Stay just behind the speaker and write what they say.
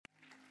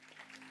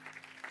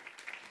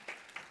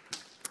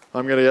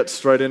I'm going to get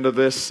straight into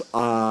this.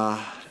 I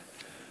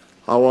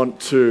want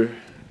to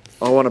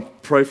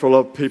pray for a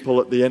lot of people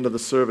at the end of the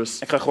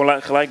service. Ik ga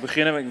gewoon gelijk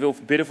beginnen. Ik wil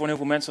bidden voor heel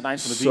veel mensen aan het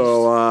eind van de dienst.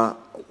 So,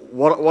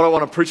 what I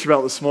want to preach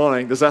about this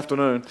morning, this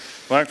afternoon,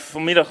 Waar ik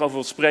vanmiddag over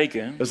wil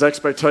spreken, is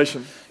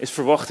expectation. is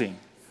verwachting.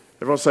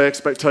 Everyone say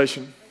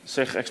expectation.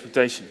 Zeg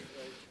expectation.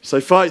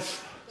 Say faith.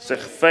 Zeg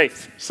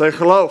faith. Say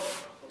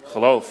geloof.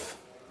 Geloof.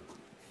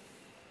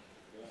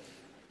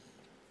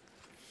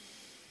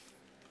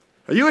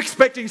 Are you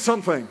expecting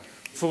something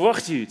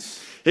Verwacht je iets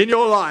in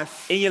your life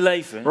in je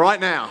leven right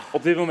now?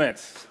 op dit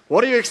moment? What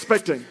are you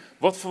expecting?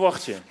 Wat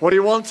verwacht je? What are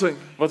you wanting?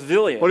 Wat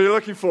wil What are je? you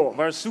looking for?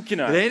 Waar zoek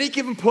je At naar? any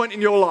given point in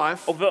your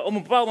life, Op een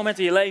bepaald moment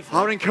in je I leven.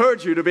 would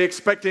encourage you to be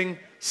expecting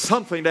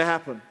something to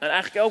happen. En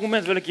eigenlijk elk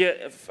moment wil ik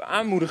je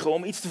aanmoedigen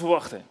om iets te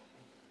verwachten. I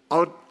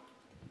would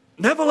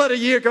never let a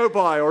year go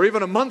by or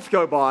even a month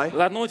go by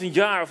Laat nooit een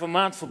jaar of een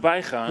maand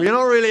voorbij gaan where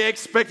you're not really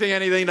expecting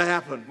anything to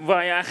happen.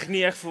 waar je eigenlijk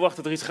niet echt verwacht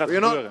dat er iets gaat Where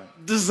you're gebeuren.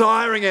 not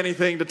desiring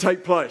anything to take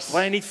place.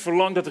 Waar je niet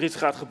verlangt dat er iets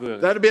gaat gebeuren.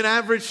 That would be an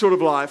average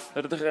sort of life,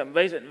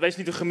 Wees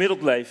niet een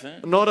gemiddeld leven,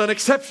 not an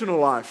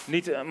exceptional life.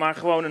 niet, maar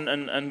gewoon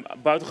een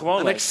buitengewoon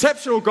An leven.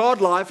 exceptional God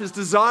life is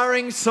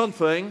desiring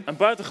something Een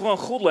buitengewoon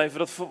God leven,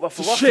 dat to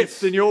verwacht shift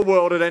iets, in your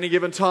world at any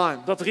given time.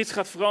 dat er iets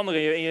gaat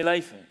veranderen in je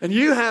leven. And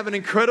you have an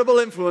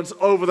incredible influence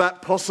over that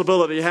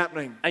possibility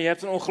happening. En je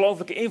hebt een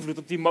ongelooflijke invloed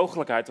op die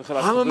mogelijkheid. Dat gaat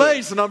I'm gebeuren.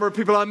 amazed the number of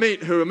people I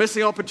meet who are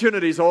missing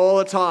opportunities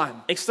all the time.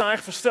 Ik sta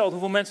echt versteld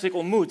hoeveel mensen ik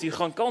ontmoet die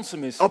gewoon kansen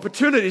missen.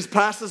 Opportunities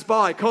pass us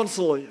by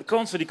constantly. De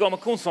kansen die komen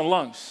constant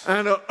langs.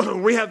 And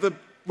we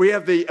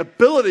have the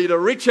ability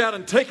to reach out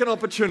and take an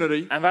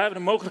opportunity En wij hebben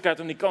de mogelijkheid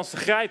om die kans te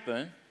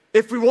grijpen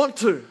if we want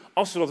to,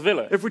 als we dat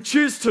willen. if we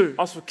choose to.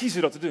 Als we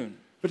kiezen dat te doen.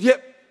 But yet,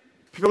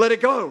 people let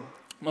it go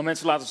Maar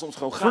mensen laten soms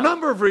gewoon for a gaan.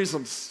 number of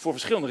reasons. Voor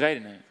verschillende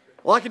redenen.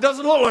 Like it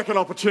doesn't look like an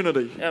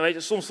opportunity. Ja, weet je,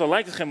 soms dan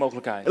lijkt het geen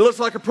mogelijkheid. It looks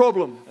like a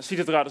problem. Dan ziet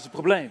het eruit als een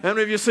probleem. How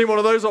many of you seen one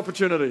of those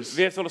opportunities?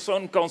 Wie heeft wel eens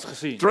zo'n kans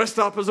gezien? Dressed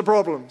up as a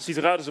problem. Ziet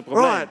eruit als een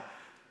probleem. Right.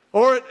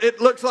 Or it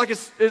looks like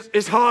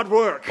it's hard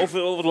work. Of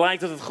het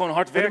lijkt dat het gewoon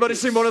hard werk Anybody is.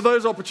 seen one of those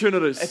Heeft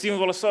opportunities? iemand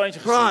wel eens zo eentje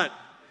gezien? Right.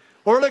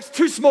 Or it looks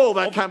too small.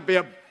 That can't be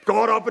a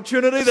God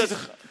opportunity. Het ziet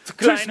That's er te too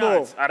klein small.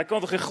 uit. Ah, dat kan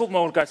toch geen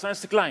godmogelijkheid zijn?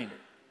 Dat is te klein.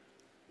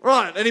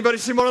 Right. Anybody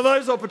seen one of those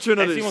Heeft iemand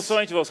opportunities? zo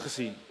eentje wel eens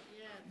gezien?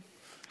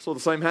 I saw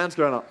the same hands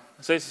going up.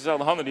 Steeds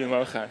dezelfde handen die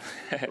omhoog gaan.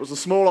 It was a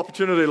small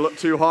opportunity. It looked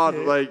too hard.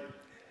 That they.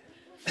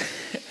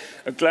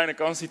 Een kleine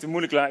kans die te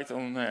moeilijk lijkt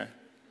om...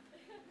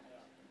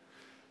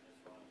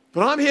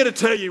 But I'm here to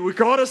tell you, we've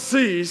got to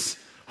seize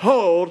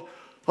hold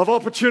of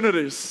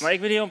opportunities. Maar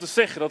ik ben hier om te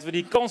zeggen dat we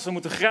die kansen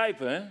moeten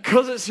grijpen.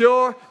 Because it's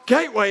your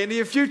gateway into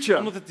your future.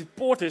 Omdat het die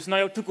poort is naar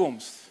jouw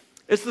toekomst.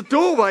 It's the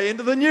doorway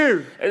into the new.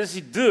 Het is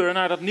die deur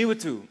naar dat nieuwe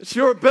toe. It's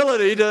your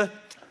ability to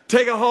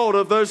take a hold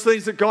of those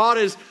things that God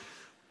is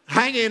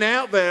hanging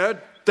out there,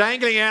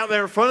 dangling out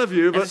there in front of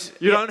you, but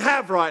you don't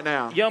have right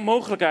now. Jouw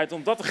mogelijkheid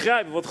om dat te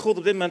grijpen wat God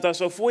op dit moment daar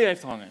zo voor je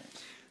heeft hangen.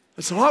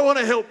 And so I want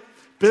to help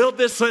build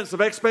this sense of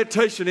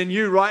expectation in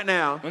you right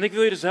now. Want ik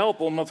wil je dus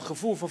helpen om dat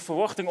gevoel van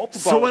verwachting op te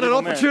So bouwen when op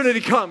an dit moment.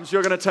 opportunity comes,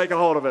 you're going to take a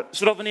hold of it.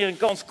 Zodat wanneer een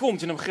kans komt,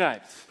 je hem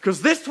grijpt.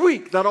 Because this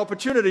week, that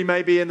opportunity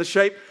may be in the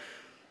shape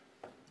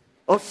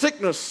of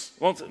sickness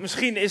Want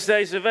misschien is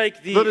deze week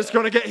that is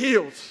going to get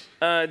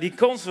healed. die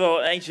kans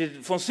wel eentje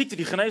van ziekte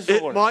die genezen zal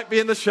It worden. might be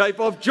in the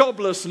shape of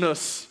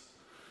joblessness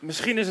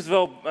Misschien is het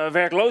wel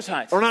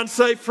werkloosheid. or an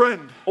unsafe friend.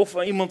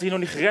 Of iemand die nog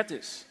niet gered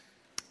is.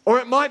 Or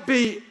it might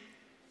be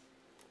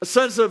a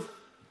sense of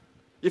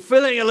you're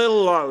feeling a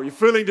little low, you're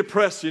feeling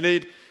depressed, you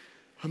need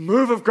a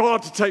move of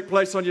God to take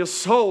place on your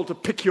soul to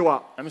pick you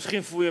up. En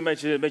misschien voel je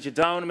een beetje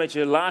down, een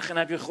beetje laag. En dan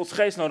heb je Gods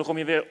geest nodig om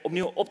je weer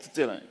opnieuw op te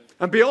tillen.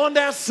 And beyond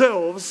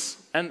ourselves,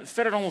 En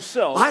verder dan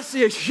onszelf I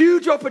see a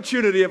huge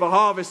opportunity of a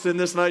harvest in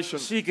this nation.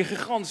 zie ik een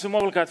gigantische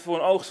mogelijkheid voor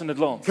een oogst in het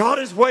land. God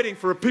is waiting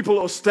for a people who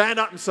will stand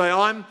up and say,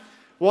 I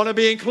want to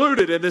be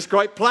included in this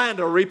great plan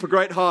to reap a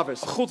great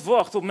harvest. God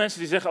wacht op mensen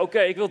die zeggen, oké,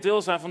 ik wil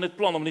deel zijn van dit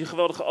plan om die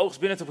geweldige oogst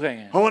binnen te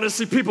brengen. I want to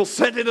see people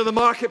sent into the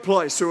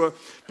marketplace who are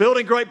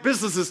building great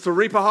businesses to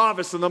reap a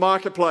harvest in the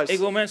marketplace. Ik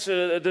wil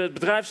mensen het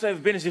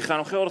bedrijfsleven binnen zien gaan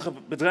om geweldige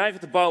bedrijven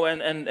te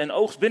bouwen en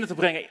oogst binnen te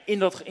brengen in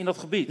dat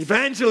gebied.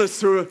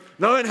 Evangelists who are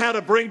knowing how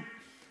to bring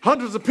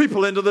hundreds of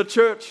people into the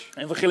church.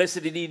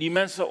 Evangelisten die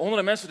mensen,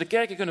 honderden mensen de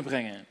kerk in kunnen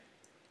brengen.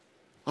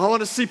 I want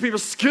to see people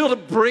skilled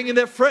at bringing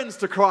their friends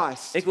to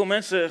Christ. Ik wil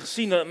mensen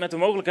zien met de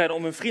mogelijkheden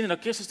om hun vrienden naar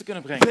Christus te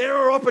kunnen brengen. There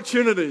are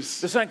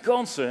opportunities Er zijn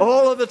kansen,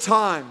 all of the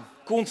time,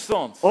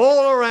 constant, all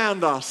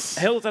around us. de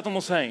hele tijd om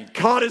ons heen.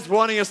 God is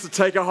wanting us to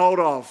take a hold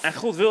of. En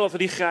God wil dat we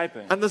die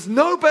grijpen. And there's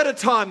no better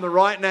time than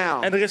right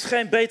now. En er is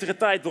geen betere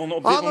tijd dan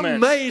op dit I'm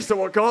moment. amazed at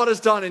what God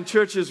has done in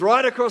churches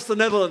right across the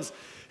Netherlands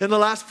in the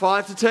last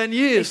 5 to 10 Ik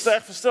years. sta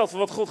echt versteld van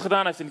wat God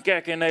gedaan heeft in de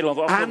kerken in Nederland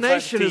de Our afgelopen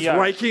 5 tot nation 10 is jaar.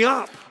 waking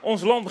up.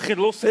 Ons land begint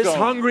los te is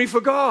komen. hungry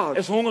for God.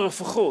 Is hongerig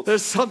voor God.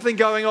 There's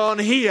something going on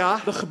here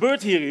Er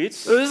gebeurt hier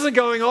iets that isn't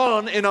going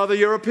on in other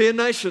European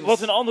nations.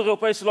 wat in andere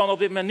Europese landen op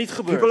dit moment niet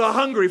People gebeurt.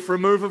 are hungry for a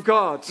move of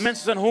God.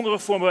 Mensen zijn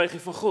hongerig voor een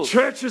beweging van God.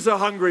 Churches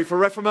are hungry for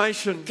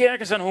reformation.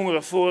 Kerken zijn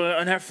hongerig voor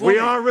een We hervorming.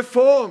 are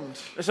reformed.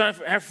 We zijn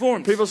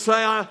hervormd. People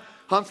say,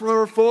 I'm from a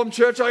reformed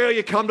church. Oh,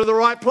 you come to the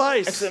right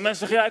place. Mensen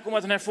zeggen, ja, ik kom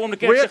uit een hervormde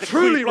kerk. We are Zeg ik,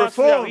 goede truly plaats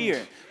voor jou reformed.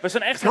 hier. We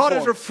zijn echt God is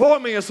hervormd.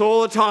 reforming us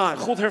all the time.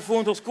 God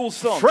hervormt ons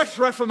constant. Fresh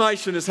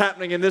reformation is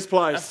happening in this Een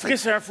place.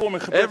 frisse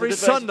hervorming gebeurt Every op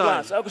deze Sunday.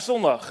 plaats. Elke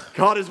zondag.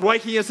 God is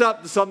waking us up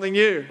to something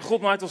new.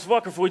 God maakt ons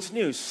wakker voor iets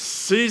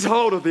nieuws. Seize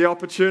hold of the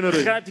opportunity.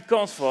 Grijp die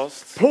kans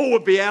vast. Paul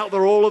would be out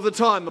there all of the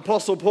time, the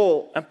Apostle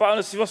Paul. En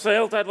Paulus die was de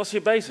hele tijd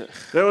hier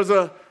bezig.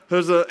 There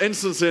was an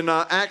instance in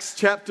Acts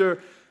chapter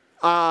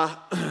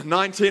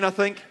 19, I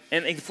think.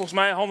 En volgens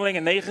mij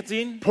Handelingen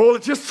 19 Paul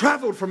had just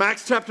traveled from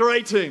Acts chapter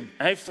 18,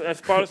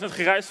 heeft Paulus net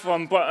gereisd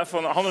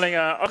van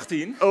Handelingen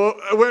 18,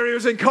 where he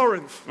was in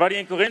Corinth. waar hij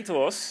in Korinthe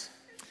was.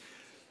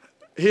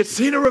 He had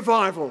seen a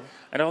revival.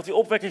 En daar had hij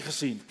opwekking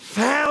gezien.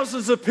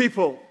 Thousands of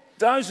people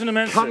Duizenden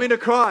come mensen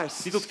into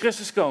Christ. die tot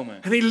Christus komen.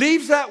 And he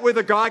leaves that with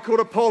a guy called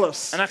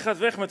Apollos, En hij gaat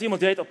weg met iemand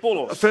die heet a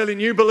Apollos. fairly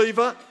new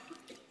believer,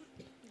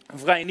 Een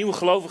vrij nieuwe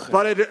gelovige.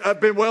 but had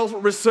been well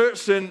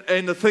researched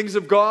in the things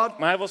of God.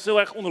 Maar hij was heel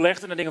erg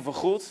onderlegd in de dingen van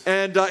God.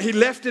 And he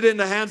left it in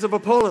the hands of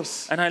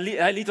Apollos. En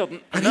hij liet dat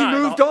And he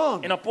moved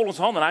on. in Apollos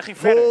handen. Hij ging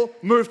verder. Paul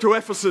moved to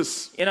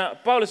Ephesus.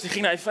 Paulus die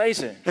ging naar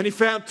Efeze. And he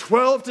found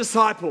 12 En dan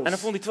disciples,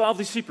 vond hij 12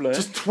 discipelen.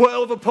 just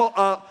 12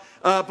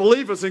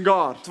 believers in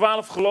God.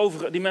 12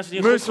 gelovigen, die mensen die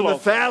in God Moves from the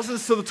geloven.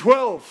 thousands to the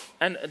 12.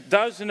 En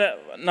duizenden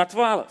naar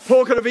 12.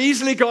 Paul could have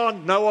easily gone,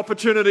 no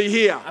opportunity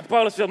here. En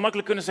Paulus had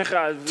makkelijk kunnen zeggen,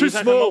 Too er zijn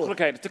geen small.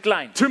 mogelijkheden, te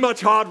klein. Too much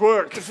hard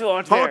work. Te veel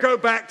hard I'll werk. go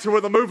back to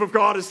where the move of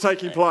God is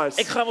taking place.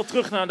 Ik ga wel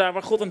terug naar daar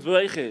waar God aan het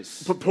bewegen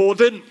is. But Paul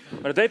didn't.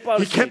 Maar dat deed He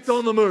Paulus kept niet.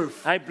 on the move.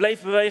 Hij bleef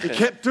He bewegen.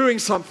 kept doing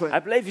something.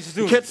 Hij bleef iets He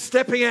doen. kept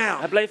stepping Hij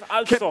out. bleef Kept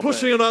uitstappen.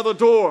 pushing another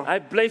door.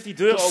 Hij bleef die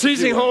deur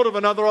Seizing open hold of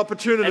another en die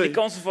opportunity.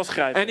 kansen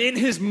vastgrijpen. And in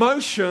his En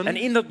motion,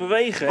 in dat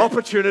bewegen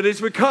opportunities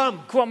would come.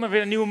 kwamen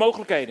weer nieuwe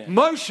mogelijkheden.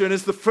 Motion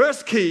is the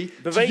first key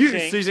to Beweging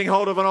you seizing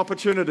hold of an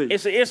opportunity.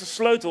 Is de eerste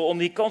sleutel om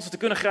die kansen te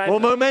kunnen Or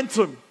grijpen.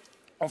 momentum.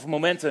 Of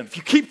momentum. If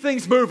you keep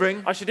things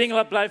moving, Als je dingen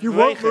laat blijven you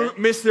won't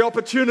bewegen, miss the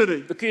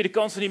opportunity. dan kun je de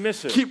kansen niet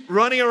missen. Keep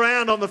running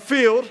around on the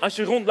field. Als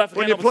je rond blijft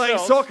When rennen you're op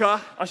het playing veld, soccer,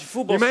 als je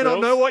voetbal you may not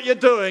know speelt, what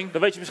you're doing,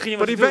 dan weet je misschien niet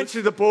but wat je doet.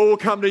 eventually the ball will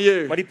come to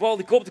you. Maar die bal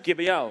die komt een keer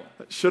bij jou.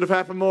 It should have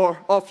happened more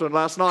often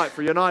last night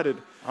for United.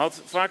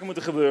 Had vaker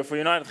moeten gebeuren voor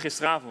United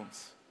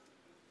gisteravond.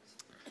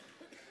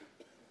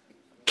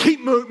 Keep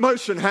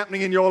motion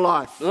happening in your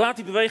life. Laat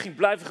die beweging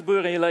blijven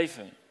gebeuren in je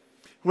leven.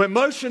 When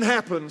motion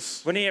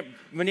happens, Wanneer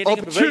dingen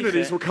opportunities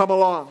bewegen, will come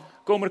along.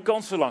 komen de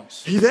kansen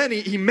langs.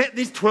 He met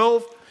these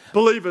 12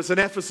 believers in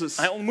Ephesus.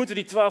 Hij ontmoette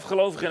die 12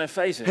 gelovigen in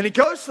Efeze. And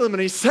he goes to them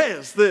and he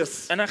says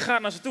this. En hij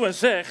gaat naar ze toe en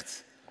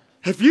zegt,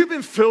 Have you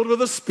been filled with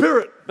the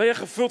Spirit? ben je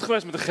gevuld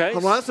geweest met de geest?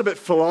 Well, that's a bit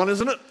full on,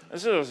 isn't it?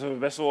 Dat is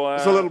best wel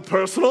It's a little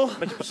personal. een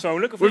beetje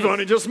persoonlijk, of We've niet?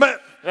 only just met.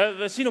 We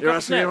zien You're elkaar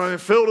asking me if net. I've been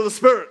filled with the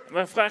Spirit.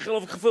 We vragen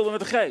geloof ik gevuld met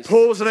de geest.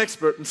 Paul was an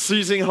expert in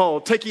seizing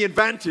hold, taking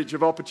advantage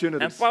of En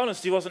opportunities.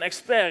 Paulus die was een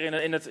expert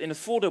in het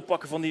voordeel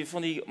pakken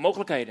van die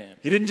mogelijkheden.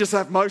 He didn't just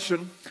have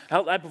motion,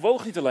 Hij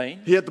bewoog niet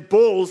alleen, he had the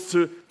balls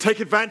to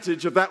take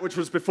advantage of that which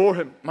was before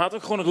him. maar had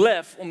ook gewoon het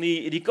lef om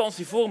die kans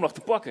die voor hem lag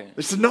te pakken.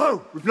 He said,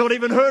 No, we've not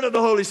even heard of the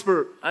Holy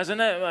Spirit. Hij zei,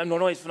 nee, we hebben nog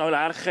nooit van de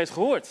Heilige Geest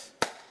gehoord.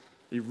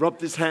 He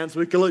rubbed his hands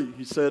with glee.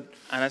 He said,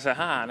 En hij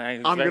zei, nee,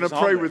 I'm going to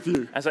pray with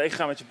you. Hij zei, ik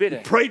ga met je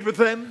bidden. Prayed with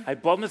them. Hij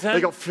bad met They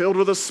hem got filled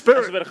with the en ze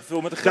Spirit. werden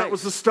gevuld met de That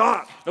was geest. the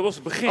start Dat was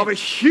het begin of a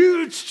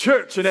huge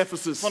church in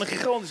Ephesus. van een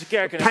gigantische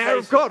kerk in Power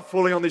of Efeze. God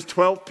falling on these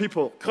 12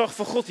 people. Kracht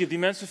van God die op die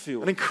mensen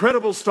viel. An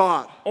incredible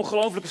start.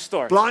 Ongelofelijke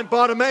start. Blind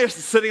Bartimaeus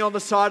is sitting on the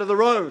side of the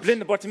road.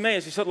 Blinde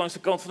Bartimaeus die zat langs de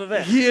kant van de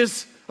weg.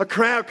 Hears a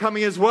crowd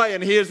coming his way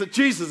and hears that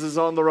Jesus is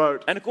on the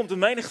road. En er komt een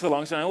menigte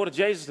langs en hij hoort dat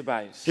Jezus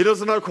erbij is. He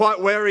doesn't know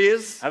quite where he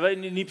is, Hij weet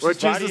niet where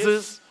precies waar hij Jesus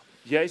is. is.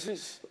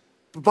 Jezus.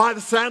 But by the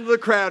sound of the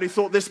crowd, he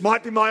thought this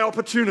might be my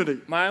opportunity.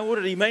 Maar hij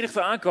hoorde die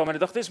menigte aankomen en hij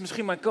dacht, dit is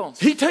misschien mijn kans.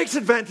 He takes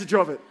advantage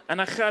of it. En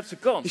hij grijpt zijn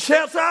He kans.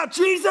 shouts out,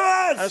 Hij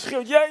Jesus!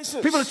 schreeuwt, Jezus.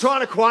 People are trying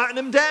to quieten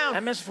him down.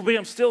 En mensen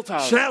proberen hem stil te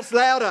houden. Shouts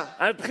louder.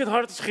 Hij begint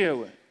harder te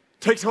schreeuwen.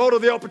 Takes hold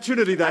of the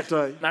opportunity that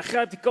day. En hij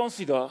grijpt die kans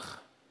die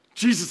dag.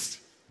 Jesus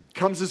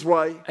comes his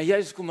way, En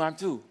Jezus komt naar hem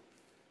toe.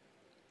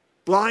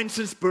 blind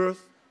since birth.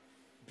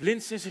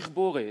 Blind sinds hij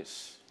geboren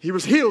is. He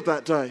was healed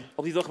that day.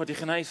 Op die dag werd hij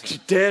genezen. He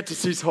dared to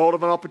seize hold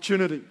of an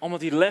opportunity.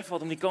 Omdat hij lef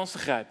had om die kans te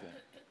grijpen.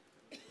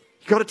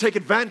 You've got to take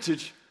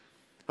advantage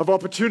of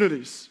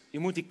opportunities. Je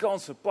moet die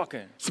kansen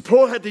pakken. So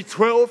Paul had these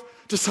 12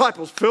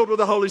 disciples filled with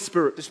the Holy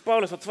Spirit. Dus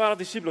Paulus had 12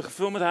 discipelen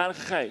gevuld met de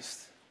Heilige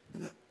Geest.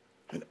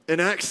 In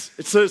Acts,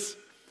 it says,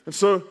 and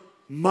so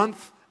month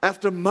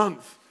after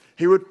month,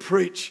 he would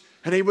preach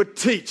and he would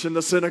teach in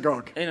the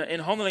synagogue. In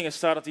Handelingen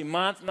staat dat hij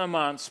maand na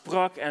maand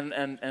sprak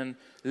en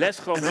les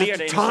gaf, And leerde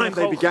after in de time, they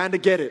synagoge. began to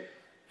get it.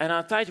 En na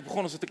een tijdje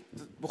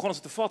begonnen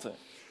ze te vatten.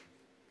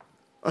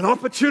 An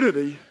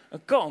opportunity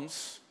Een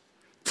kans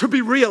to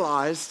be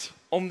realized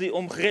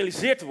om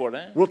gerealiseerd te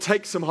worden, will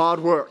take some hard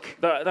work.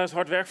 daar is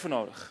hard werk voor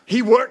nodig.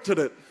 He worked at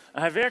it,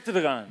 En hij werkte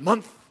eraan.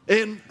 month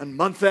in and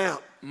month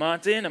out.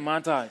 Maand in en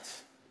maand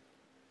uit.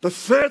 The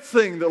third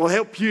thing that will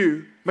help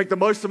you make the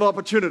most of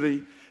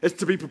opportunity is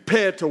to be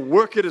prepared to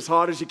work it as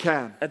hard as you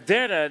can. Het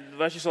derde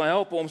wat je zal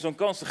helpen om zo'n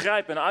kans te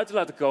grijpen en uit te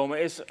laten komen,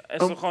 is er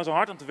gewoon zo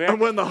hard aan te And werken.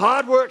 when the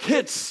hard work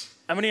hits,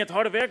 En wanneer het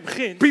harde werk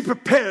begint, be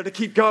prepared to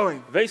keep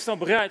going. wees dan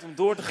bereid om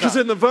door te Because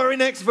gaan. in the very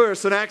next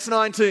verse in Acts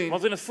 19,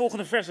 Want in het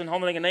volgende vers in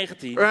Handelingen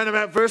 19, around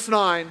about verse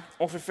 9,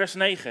 ongeveer vers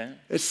 9,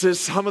 it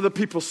says some of the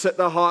people set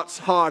their hearts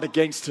hard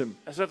against him.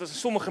 er staat dat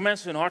sommige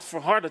mensen hun hart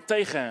verharden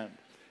tegen hem.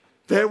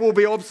 There will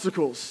be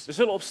obstacles. Er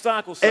zullen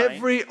obstakels zijn.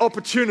 Every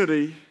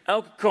opportunity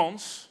Elke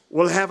kans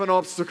will have an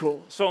obstacle.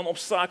 zal een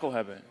obstakel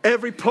hebben.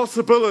 Every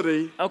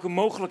possibility Elke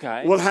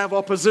mogelijkheid will have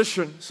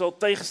opposition. zal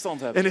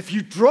tegenstand hebben. And if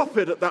you drop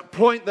it at that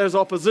point, there's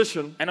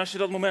opposition. En als je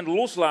dat moment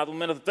loslaat, op het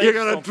moment dat het You're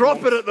going to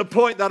tegenstand drop komt, it at the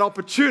point that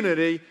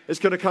opportunity is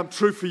going to come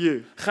true for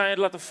you. ga je het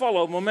laten vallen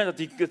op het moment dat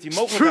die It's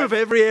true of mogelijkheid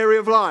every area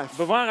of life.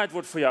 bewaarheid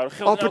wordt voor jou. Dat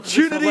geldt in elk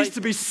gebied van het Opportunities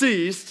to leven.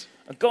 be seized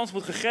Een kans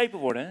moet gegrepen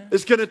worden.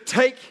 is going to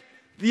take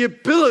the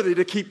ability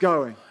to keep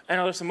going. En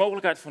er is de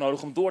mogelijkheid voor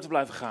nodig om door te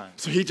blijven gaan.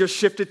 So he just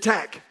shifted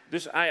tack.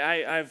 Dus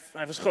hij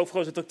verschoof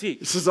gewoon zijn tactiek.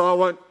 He says, I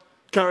won't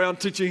carry on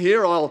teaching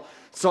here. I'll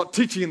start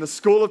teaching in the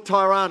school of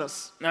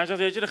Tyrannus. Nou, hij zegt,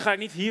 weet je, dan ga ik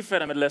niet hier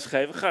verder met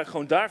lesgeven. Dan ga ik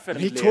gewoon daar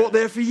verder He met taught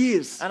leren. there for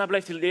years. En dan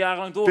bleef hij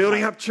jarenlang Building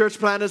doorgaan. up church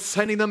planters,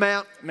 sending them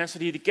out. Mensen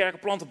die kerken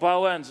planten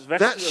bouwen en ze That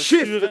shift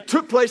wegsturen. that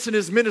took place in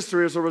his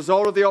ministry as a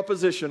result of the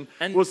opposition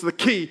And- was the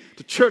key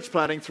to church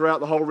planting throughout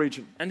the whole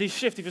region. En die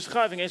shift, die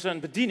verschuiving in zijn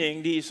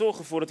bediening, die zorgde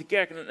ervoor dat die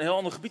kerk in een heel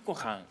ander gebied kon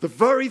gaan. The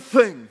very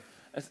thing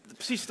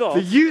Precies dat.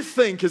 that you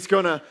think is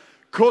going to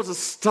cause a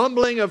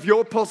stumbling of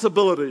your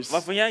possibilities.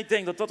 Waarvan jij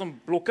denkt dat dat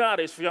een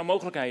blokkade is voor jouw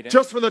mogelijkheden.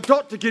 Just when the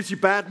doctor gives you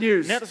bad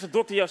news, Net als de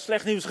dokter jou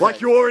slecht nieuws like geeft.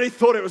 you already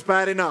thought it was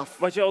bad enough.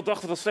 Wat je al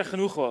dacht dat het slecht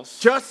genoeg was.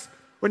 Just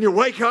when you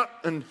wake up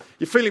and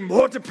you're feeling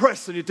more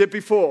depressed than you did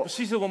before.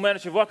 Precies op het moment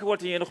dat je wakker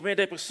wordt en je nog meer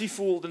depressief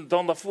voelt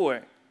dan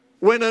daarvoor.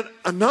 When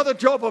another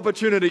job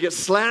opportunity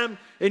gets slammed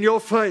in your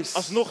face.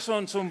 Alsnog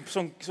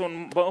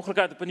zo'n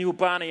mogelijkheid op een nieuwe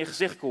baan in je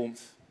gezicht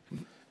komt.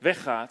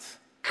 Weggaat.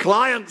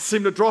 Clients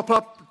seem to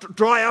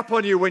dry up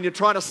on you when you're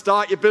trying to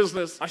start your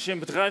business. Als je een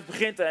bedrijf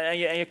begint en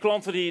je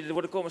klanten,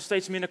 er komen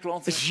steeds minder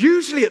klanten. It's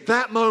usually at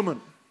that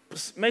moment,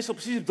 Meestal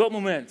precies op dat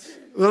moment.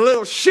 the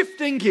little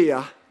shifting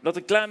gear, Dat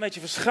een klein beetje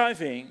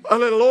verschuiving, a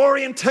little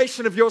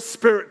orientation of your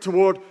spirit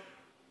toward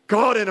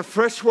God in a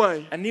fresh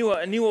way. een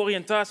nieuwe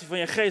oriëntatie van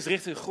je geest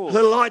richting God.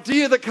 A little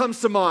idea that comes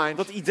to mind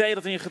Dat idee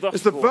dat in je is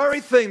gedachten the komt.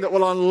 very thing that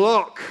will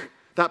unlock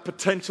that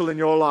potential in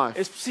your life.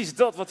 Is precies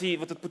dat wat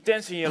het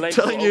potentie in je I'm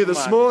leven telling wil you this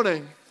openmaken.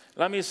 morning,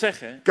 Laat me je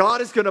zeggen, God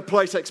is going to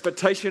place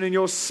expectation in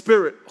your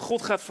spirit,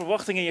 God gaat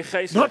verwachting in je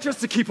geest not leggen. just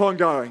to keep on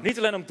going, Niet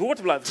alleen om door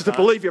te blijven to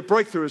gaan, believe your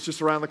breakthrough is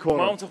just around the maar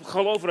corner. om te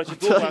geloven dat je I'm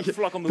door telling blijft you,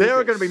 vlak om de there are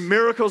hoek going to is. be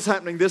miracles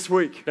happening this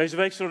week. Deze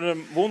week zullen er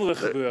wonderen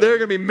There are gebeuren.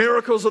 going to be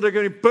miracles that are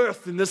going to be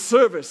birthed in this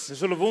service Er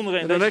zullen wonderen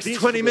in in the deze next dienst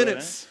 20 gebeuren.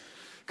 minutes.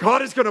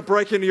 God is going to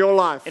break into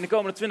your life In de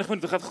komende 20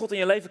 minuten gaat God in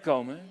je leven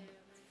komen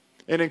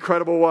in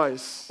incredible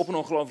ways. op een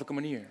ongelofelijke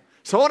manier.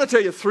 So I want to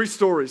tell you 3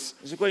 stories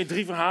Dus ik wil je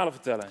 3 verhalen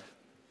vertellen.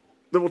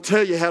 that will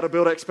tell you how to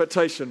build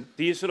expectation.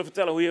 Die je zullen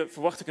vertellen hoe je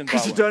verwachting kunt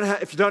Because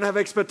bouwen. if you don't have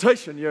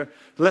expectation, you're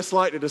less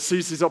likely to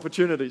seize these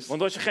opportunities.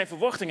 Want als je geen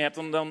verwachting hebt,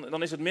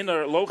 dan is het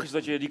minder logisch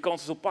dat je die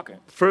kansen zult pakken.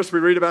 First, we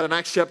read about in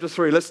Acts chapter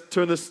 3. Let's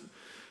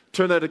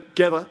turn that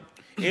together.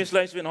 Eerst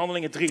lezen we in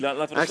Handelingen 3. Laten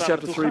we er Acts samen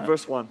chapter naartoe 3, gaan.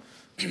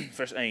 verse 1.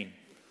 Vers 1.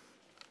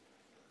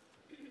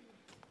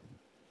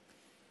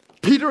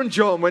 Peter and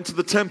John went to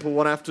the temple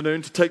one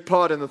afternoon to take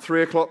part in the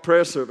 3 o'clock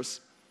prayer service.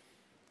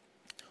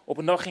 Op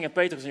een dag gingen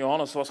Petrus en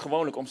Johannes zoals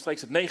gewoonlijk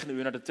omstreeks het 9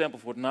 uur naar de tempel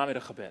voor het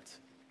namiddaggebed.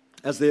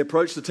 As they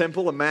approached the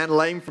temple, a man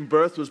lame from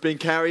birth was being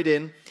carried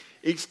in.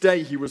 Each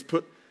day he was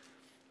put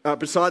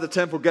beside the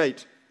temple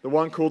gate, the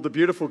one called the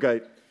Beautiful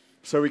Gate,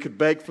 so he could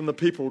beg from the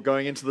people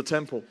going into the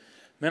temple.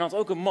 Men had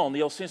ook een man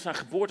die al sinds zijn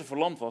geboorte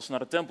verlamd was naar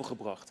de tempel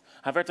gebracht.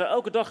 Hij werd daar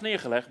elke dag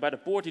neergelegd bij de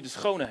poort die de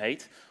Schone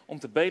heet, om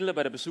te bedelen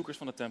bij de bezoekers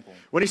van de tempel.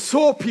 When he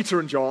saw Peter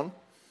and John,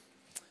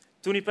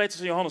 Toen hij Petrus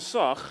en Johannes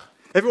zag,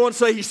 everyone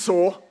say he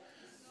saw.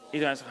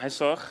 iedereen zegt hij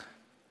zag,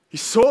 He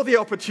saw the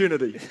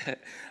opportunity.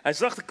 hij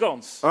zag de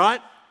kans. All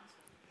right?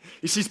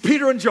 He sees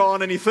Peter and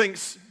John and he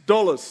thinks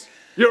dollars,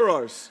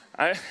 euros,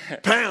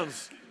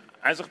 pounds,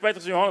 Hij zag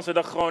Petrus en Johannes en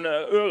dacht gewoon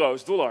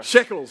euro's, dollars.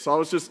 shekels. I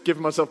was just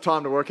giving myself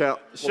time to work out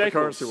what the Shekels.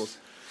 currency was.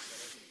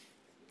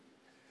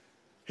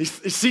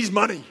 He sees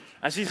money.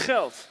 Hij ziet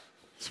geld.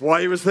 That's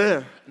why he was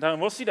there. Daarom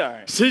was hij daar.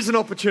 He sees an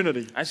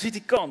opportunity. Hij ziet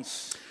die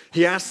kans.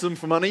 He asks them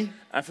for money.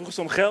 Hij vroeg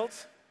ze om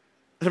geld.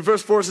 And in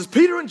verse 4 it says,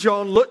 Peter and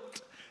John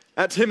looked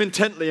at him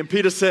intently, and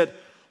Peter said,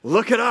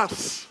 look at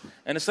us.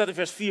 En er staat in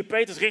vers 4,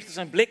 Petrus richtte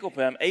zijn blik op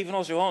hem,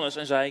 evenals Johannes,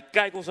 en zei,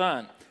 kijk ons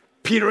aan.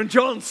 Peter and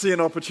John see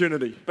an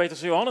opportunity.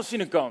 Petrus en Johannes zien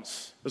een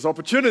kans. There's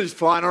opportunities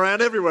flying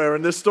around everywhere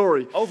in this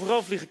story.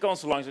 Overal vliegen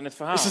kansen langs in het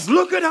verhaal. He says,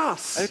 look at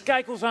us. En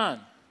kijk ons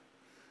aan.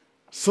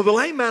 So the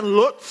lame man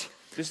looked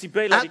Dus die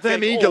bedelaar die at them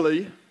keek op.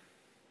 eagerly,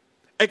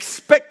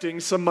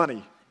 expecting some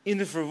money. In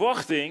de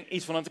verwachting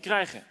iets van hem te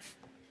krijgen.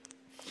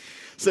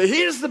 So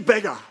here's the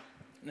beggar.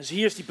 Dus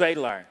hier is die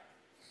bedelaar.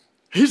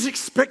 He's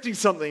expecting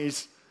something.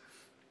 He's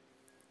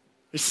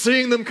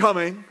seeing them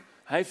coming.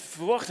 Hij heeft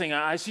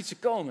verwachtingen, hij ziet ze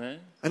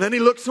komen. And then he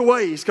looks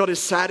away. He's got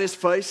his saddest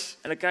face,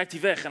 En dan kijkt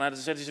hij weg en dan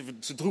zet hij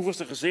zijn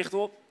droevigste gezicht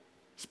op.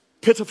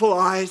 pitiful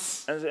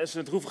eyes, En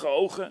zijn droevige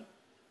ogen.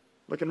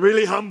 looking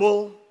really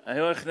humble. En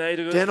heel erg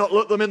nederig. Dare not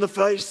look them in the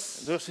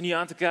face. Durft ze niet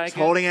aan te He's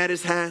kijken. holding out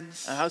his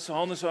hands, Hij houdt zijn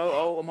handen zo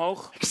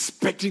omhoog.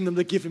 expecting them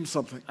to give him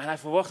something. En hij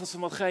verwacht dat ze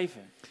hem wat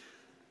geven.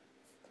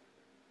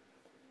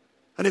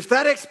 And if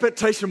that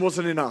expectation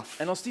wasn't enough,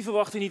 En als die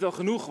verwachting niet al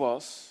genoeg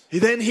was, he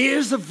then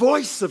hears a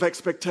voice of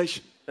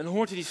expectation dan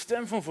hoort hij die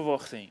stem van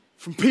verwachting.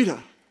 from Peter,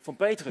 Van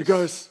who Petrus.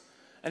 goes,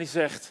 En die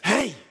zegt,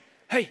 hey,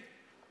 hey,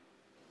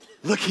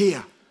 look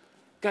here.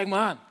 kijk me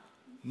aan.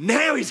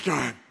 Now he's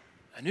going,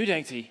 En nu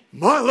denkt hij,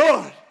 my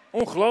Lord,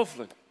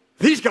 ongelooflijk.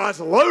 these guys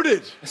are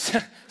loaded.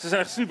 Ze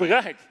zijn echt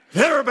superrijk.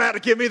 They're about to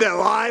give me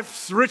their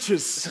life's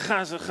riches. Ze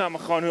gaan me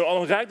gewoon hun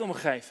alle rijkdommen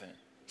geven.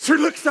 So he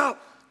looks up,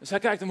 Dus hij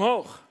kijkt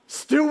omhoog.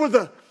 still with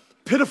the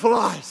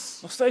pitiful eyes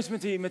Nog steeds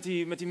met die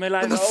and the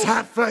meelijnde ogen.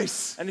 sad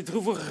face, En die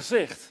droevige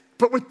gezicht.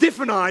 but with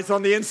different eyes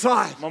on the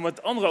inside. Maar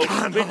met andere ogen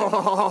van binnen.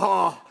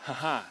 Oh,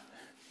 Haha.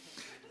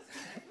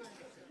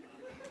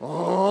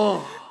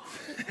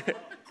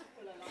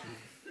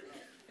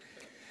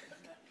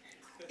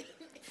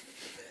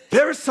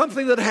 there is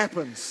something that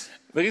happens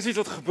Er is iets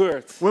wat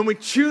gebeurt. when we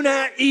tune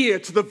our ear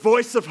to the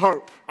voice of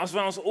hope. Als we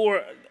ons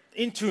oor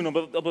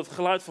intunen op het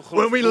geluid van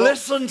When we geloof.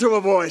 listen to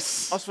a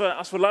voice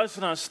Als we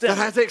luisteren naar een that stem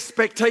has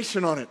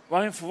expectation on it.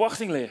 waarin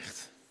verwachting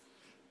ligt.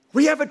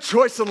 We have a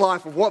choice in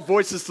life of what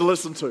voices to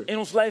listen to. In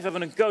ons leven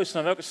hebben we een keus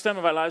naar welke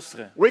stemmen wij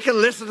luisteren. We can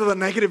listen to the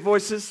negative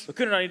voices, We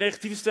kunnen naar die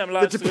negatieve stem the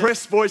luisteren.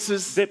 depressed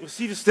voices,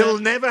 Depressieve that'll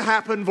stem. never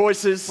happen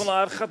voices. Van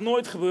dat gaat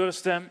nooit gebeuren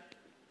stem.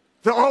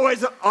 I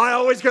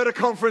always go to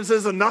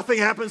conferences and nothing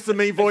happens to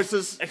me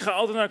voices. Ik ga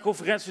altijd naar een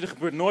conferentie, er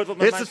gebeurt nooit wat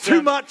met It's mijn a too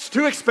stem. much,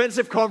 too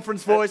expensive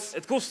conference voice.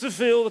 Het kost te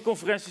veel, de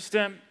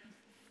conferentiestem.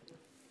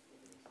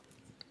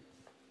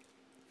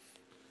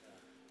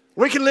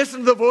 We can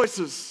listen to the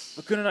voices.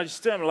 We kunnen naar die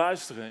stem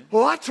luisteren.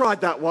 Well, I tried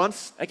that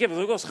once. Ik heb het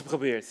ook wel eens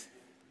geprobeerd.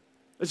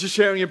 As you're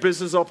sharing a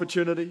business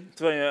opportunity.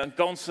 Terwijl je een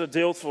kans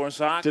deelt voor een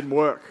zaak. Didn't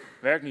work.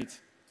 Werkt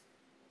niet.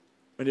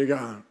 And you're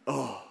going,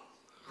 oh.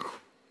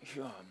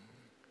 Ja,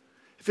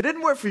 If it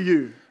didn't work for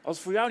you, als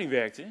het voor jou niet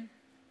werkte,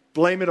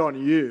 blame it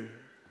on you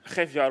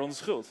geef jou dan de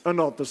schuld. and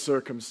not the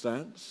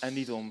circumstance, En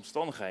niet de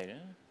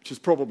omstandigheden, which is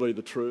probably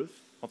the truth.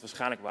 wat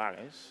waarschijnlijk waar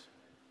is.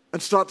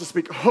 And start to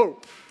speak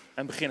hope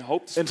En begin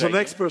hoop te into the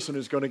next spreken. person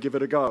who's going to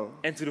give it a go.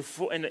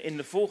 En in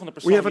de volgende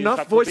persoon We have die het enough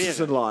gaat voices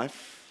in proberen. life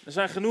Er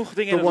zijn genoeg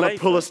dingen in that het want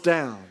to pull leven us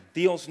down.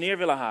 die ons neer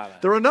willen halen.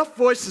 There are enough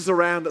voices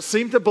around that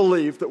seem to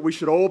believe that we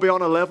should all be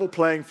on a level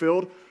playing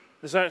field.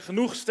 Er zijn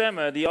genoeg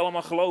stemmen die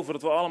allemaal geloven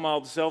dat we allemaal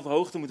op dezelfde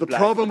hoogte The moeten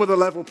blijven. problem with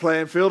a level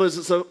playing field is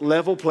it's a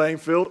level playing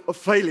field of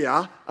failure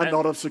and And-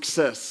 not of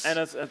success. En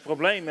het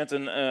probleem met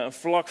een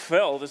vlak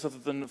veld is dat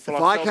het een vlak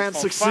I veld can't is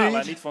van succeed- falen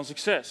en niet van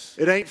succes.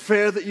 It ain't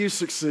fair that you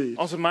succeed.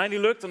 Als het mij niet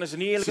lukt, dan is het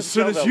niet eerlijk As als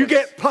soon het as jou you wel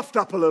lukt. get puffed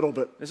up a little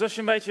bit, Dus als je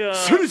een beetje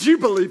as soon as you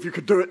believe you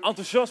could do it,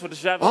 enthousiast wordt,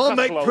 dus jij wel I'll gaat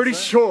make geloven, pretty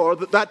sure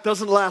that that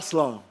doesn't last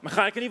long. maar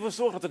ga ik in ieder geval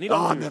zorgen dat het niet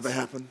Oh, lang never duurt.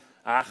 happen.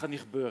 Gaat niet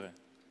gebeuren.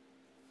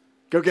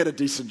 Go get a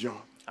decent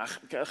job.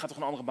 Ga toch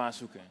een andere baan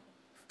zoeken.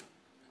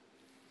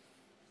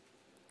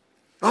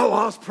 Oh,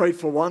 I was prayed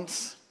for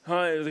once.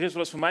 Er is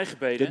wel eens voor mij Didn't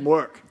gebeden.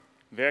 work.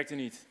 Werkte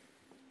niet.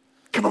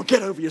 Come on,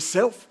 get over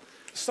yourself.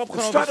 Stap And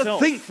gewoon over start to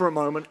jezelf. think for a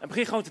moment En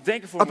begin gewoon te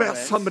denken voor een about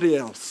moment somebody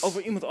else.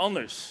 over iemand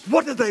anders.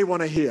 What do they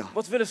want to hear?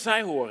 Wat willen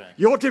zij horen?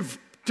 Your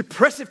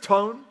depressive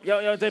tone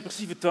Jouw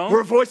depressieve or toon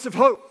a voice of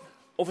hope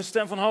of een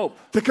stem van hoop?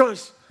 that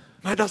goes,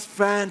 man, that's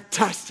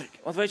fantastic.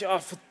 Want weet je,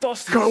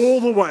 fantastisch. Go all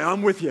the way.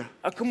 I'm with you.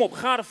 Kom op,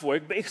 ga ervoor.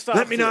 Ik sta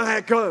Let me achter know je. how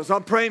it goes.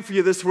 I'm praying for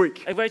you this week.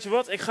 Ik weet je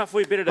wat? Ik ga voor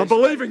je bidden I'm deze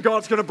week. believing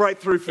God's going to break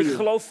through for Ik you.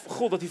 geloof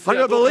God dat hij voor I'm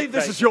jou going to door believe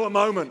gaat this is breken.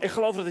 your moment. Ik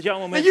geloof dat het jouw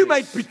And moment you may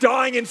is. be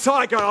dying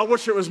inside going, I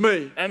wish it was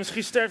me. En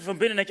misschien sterf je van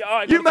binnen en denk je,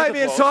 ik You wil may dat be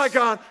het was. inside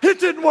going, it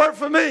didn't work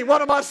for me.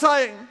 What am I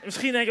saying?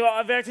 Misschien denk je,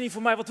 het werkt niet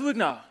voor mij, wat doe ik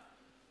nou?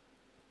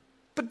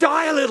 But die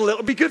a little.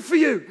 It'll be good for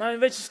you. Maar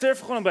weet je, sterf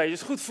gewoon een beetje, het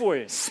is goed voor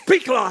je.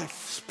 Speak life.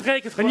 Spreek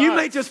het And gewoon you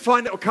may uit. just find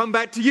it will come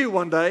back to you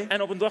one day.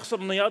 En op een dag zal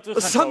het naar jou terug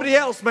But gaan somebody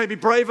komen. else may be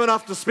brave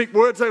enough to speak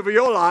words over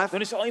your life.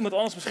 Dan is er al iemand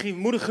anders misschien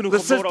moedig genoeg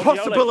That om says door over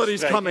jouw leven te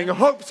possibilities coming,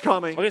 spreken. hope's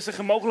coming. Maar is er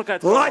geen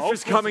mogelijkheid voor Life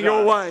is coming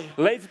your way.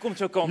 Leven komt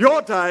jouw kant Your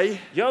op. day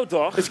Jouw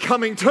dag is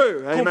coming too.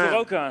 komt er Amen.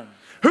 ook aan.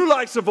 Who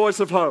likes the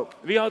voice of hope?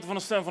 Wie houdt van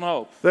een stem van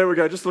hoop? There we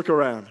go. Just look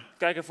around.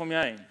 Kijk even om je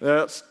heen.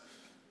 We're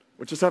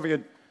just having a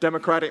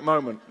democratic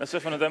moment. Dat is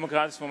even een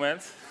democratisch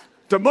moment.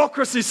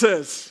 Democracy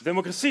says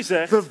Democratie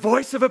zegt, the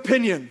voice of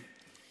opinion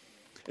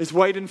is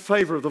weighed in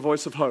favor of the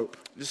voice of hope.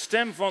 de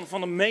stem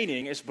van de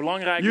mening is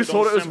belangrijker You dan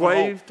de thought it stem was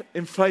van hoop. weighed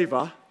in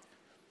favor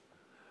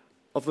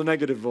of the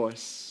negative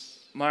voice.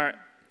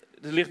 Maar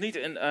het ligt niet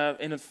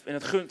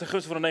ten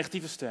gunste van een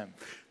negatieve stem.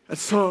 And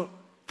so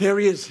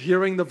there he is,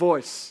 hearing the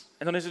voice.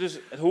 En dan is er dus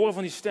het horen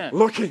van die stem.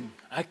 looking.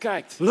 Hij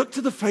kijkt. Look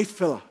to the faith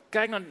filler.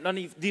 Kijk naar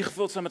die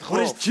gevuld zijn met What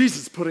is geloof.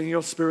 Jesus putting in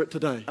your spirit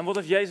today? En wat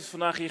heeft Jezus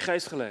vandaag in je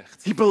geest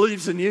gelegd? He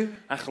believes in you.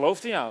 Hij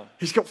gelooft in jou.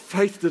 He's got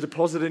faith to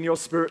deposit in your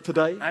spirit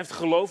today. Hij heeft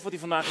geloof wat hij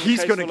vandaag in je He's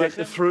geest going wil to get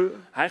leggen. you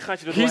through. Hij gaat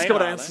je er He's doorheen got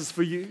halen. answers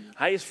for you.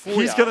 Hij is voor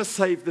He's jou. going to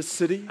save this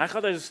city. Hij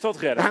gaat deze stad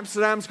redden.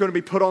 Amsterdam's going to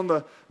be put on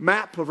the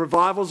map of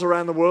revivals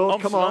around the world.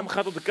 Come Amsterdam on.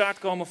 gaat op de kaart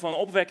komen van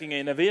opwekkingen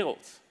in de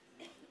wereld.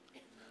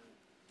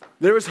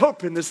 There is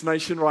hope in this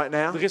nation right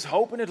now Er is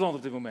hoop in dit land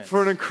op dit moment. for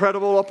an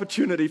incredible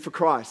opportunity for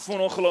Christ. Voor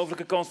een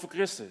ongelofelijke kans voor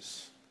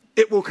Christus.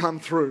 It will come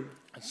through.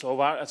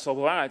 Het zal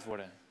bewaarheid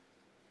worden.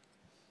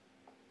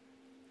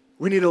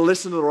 We need to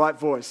listen to the right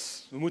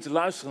voice. We moeten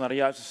luisteren naar de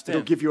juiste stem.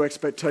 It'll give you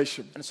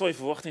expectation. En dat zal je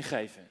verwachting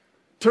geven.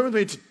 Turn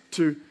with me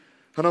to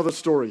another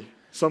story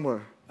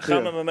somewhere. Ga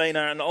met Here. me mee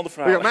naar een ander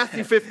We got verhaal.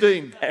 Matthew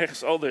 15.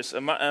 Ergens anders.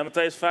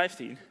 Matthäus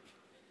 15.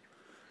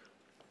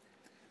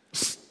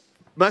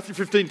 Matthew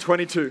 15,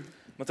 22.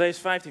 Matthäus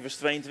 15, vers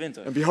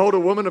 22. And behold, a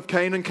woman of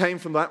Canaan came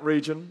from that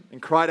region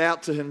and cried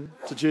out to him,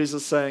 to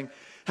Jesus, saying,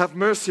 Have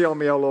mercy on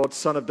me, O Lord,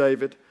 son of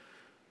David.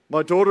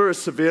 My daughter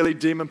is severely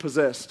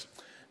demon-possessed.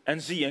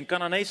 En zie, een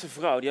Canaanese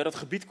vrouw die uit dat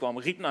gebied kwam,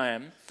 riep naar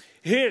hem: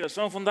 Heere,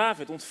 zoon van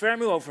David,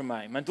 ontferm u over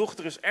mij. Mijn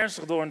dochter is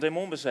ernstig door een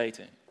demon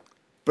bezeten.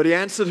 But he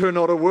answered her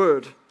not a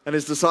word. And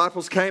his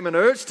disciples came and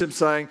urged him,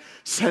 saying,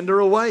 Send her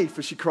away,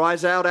 for she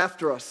cries out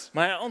after us.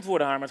 Maar hij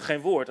antwoordde haar met geen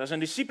woord. En zijn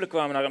discipelen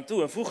kwamen naar hem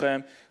toe en vroegen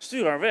hem: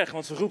 Stuur haar weg,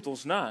 want ze roept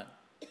ons na.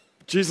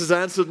 Jesus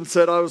answered and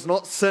said, I was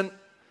not sent,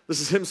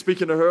 this is him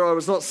speaking to her, I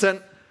was not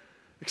sent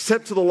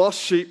except to the lost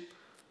sheep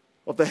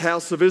of the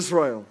house of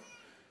Israel.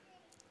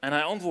 En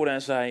hij antwoordde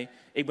en zei: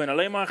 Ik ben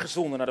alleen maar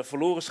gezonden naar de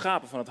verloren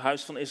schapen van het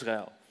huis van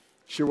Israël.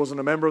 She wasn't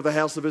a member of the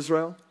house of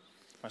Israel.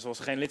 Maar ze was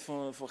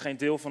geen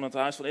deel van het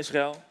huis van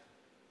Israël.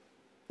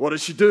 What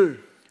did she do?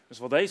 Dus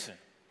wat deed ze?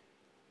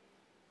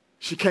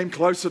 She came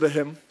closer to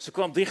him Ze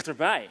kwam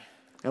dichterbij.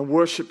 and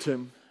worshipped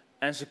him,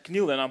 En ze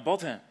knielde en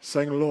aanbad hem.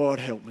 saying, Lord,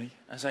 help me.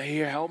 En zei: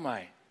 Heer, help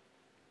mij.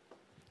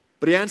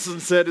 But he answered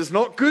and said, It's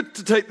not good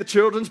to take the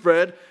children's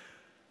bread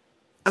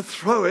and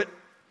throw it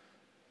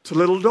to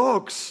little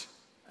dogs.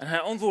 En hij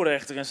antwoordde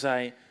echter en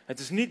zei: Het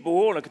is niet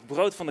behoorlijk het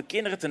brood van de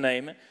kinderen te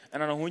nemen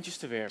en aan de hondjes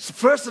te werpen. So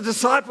first the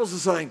disciples are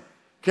saying,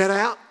 Get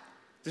out.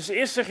 Dus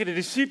eerst zeg je de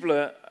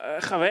discipelen: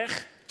 Ga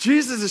weg.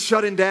 Jesus is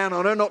shutting down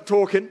on her, not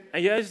talking.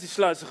 En Jezus die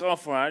sluit zich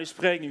af voor haar, die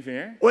spreekt niet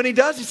meer. When he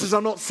does, he says,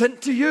 I'm not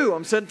sent to you.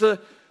 I'm sent to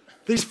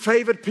these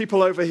favored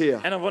people over here.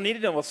 En dan wanneer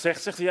hij dan wat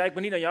zegt, zegt hij: Ja, ik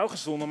ben niet naar jou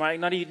gezonden, maar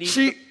naar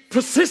She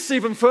persists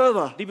even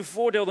further. die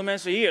bevoordeelde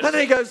mensen hier. And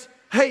then he goes,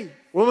 Hey,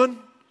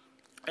 woman,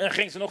 En dan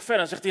ging ze nog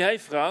verder en zegt hij: Hey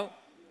vrouw,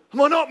 am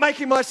I not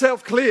making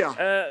myself clear?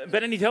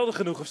 ben ik niet helder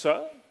genoeg of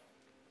zo?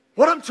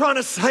 What I'm trying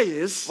to say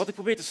is, Wat ik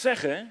probeer te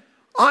zeggen,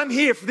 I'm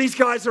here for these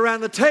guys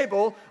around the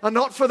table and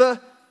not for the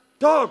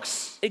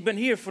dogs. ik ben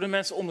hier voor de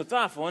mensen om de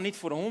tafel en niet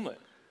voor de honden.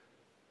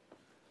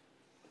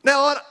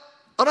 Now, I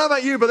don't know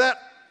about you, but that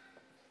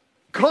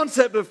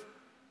concept of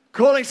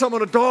calling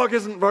someone a dog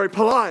isn't very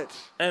polite.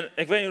 En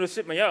ik weet niet hoe dat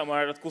zit met jou,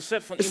 maar dat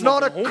concept van It's iemand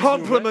not een a hond noemen,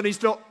 compliment.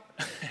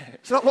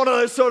 It's not one of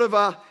those sort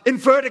of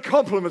inverted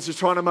compliments he's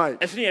trying to make.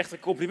 het is niet echt een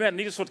compliment,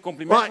 niet een soort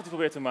compliment Right. wat hij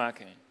probeert te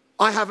maken.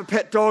 I have a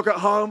pet dog at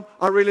home.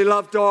 I really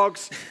love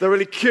dogs. They're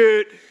really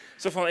cute.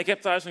 Zo van: Ik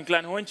heb thuis een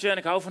klein hondje en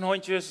ik hou van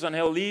hondjes, ze zijn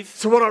heel lief.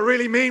 So what I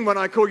really mean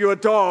when I call you a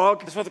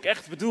dog Dus wat ik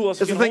echt bedoel als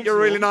ik is je I een think hond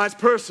you're a really noem, nice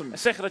person.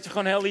 is zeggen dat je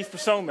gewoon een heel lief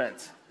persoon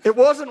bent. It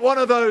wasn't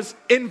one of those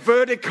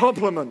inverted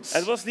compliments.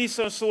 Het was niet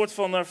zo'n soort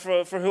van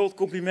verhuld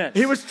compliment.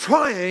 He was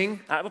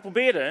trying, Hij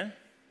probeerde,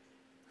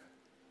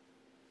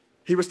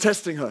 he was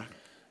testing her.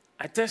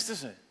 hij testte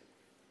ze.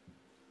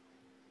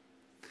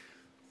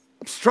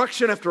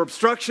 Obstruction after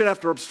obstruction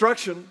after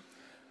obstruction.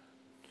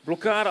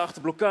 Blokkade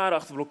achter blokkade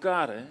achter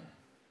blokkade.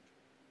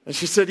 And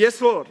she said, Yes,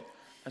 Lord.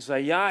 En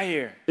zei: Ja,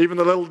 Heer. Even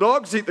the little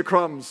dogs eat the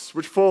crumbs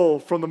which fall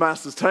from the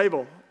master's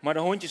table. Maar de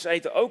hondjes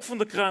eten ook van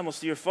de kruimels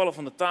die er vallen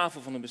van de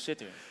tafel van de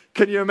bezitter.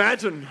 Can you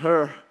imagine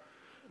her?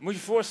 Moet je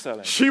je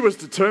voorstellen. She was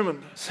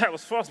determined. Zij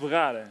was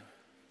vastberaden.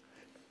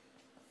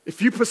 If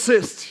you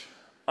persist,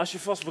 Als je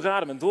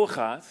vastberaden bent,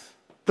 doorgaat,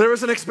 there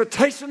is an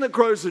expectation that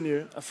grows in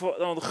you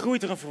dan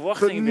groeit er een that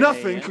verwachting in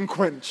nothing je. can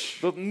quench.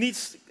 Dat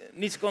niets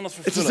kan dat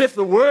It's as vervullen. if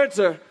the words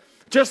are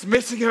just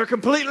missing her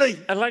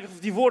completely. Het lijkt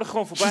alsof die woorden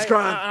gewoon She's gone.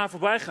 aan haar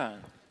voorbij gaan.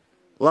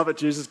 Love it,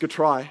 Jesus. Good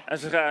try. En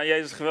ze gaan: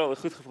 Jezus, geweldig,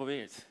 goed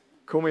geprobeerd.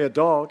 Call me a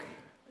dog,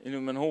 Je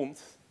noemt me een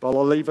hond. but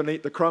I'll even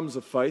eat the crumbs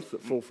of faith that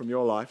fall from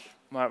your life.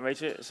 Maar weet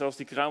je, zelfs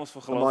die kruimels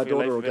van And geloof my in je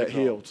daughter leven will get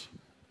weet wel. healed.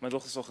 Mijn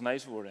dochter zal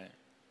genezen worden.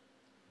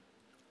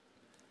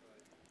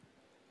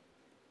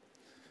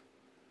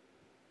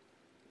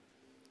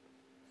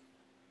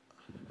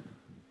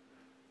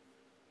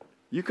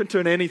 You can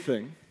turn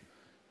anything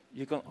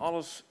Je kan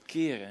alles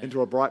keren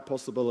into a bright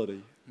possibility.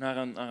 naar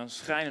een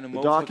schijnende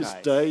The darkest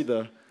mogelijkheid.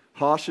 day, the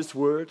harshest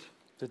word,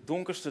 De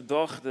donkerste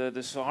dag,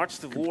 de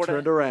hardste can be turned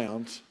woorden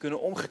around kunnen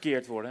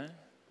omgekeerd worden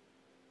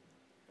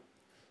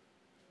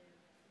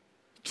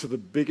to the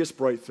biggest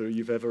breakthrough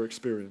you've ever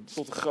experienced.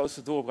 tot de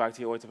grootste doorbraak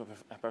die je ooit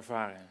hebt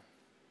ervaren.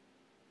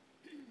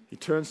 He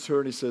turns to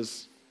her and he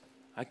says,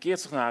 Hij keert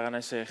zich naar haar en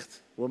hij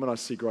zegt, Woman, I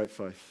see great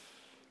faith.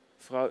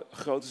 vrouw,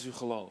 groot is uw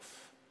geloof.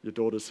 Your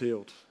daughter's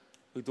healed.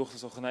 Uw dochter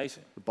is al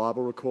genezen. The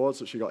Bible records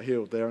that she got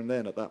healed there and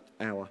then at that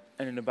hour.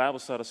 En in de Bijbel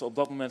staat dat ze op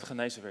dat moment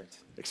genezen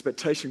werd.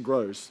 Expectation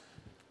grows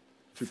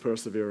through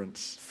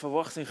perseverance.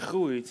 Verwachting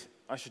groeit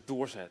als je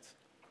doorzet.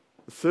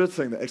 The third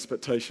thing that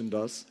expectation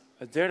does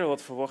Het derde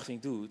wat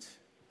verwachting doet,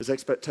 is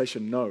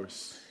expectation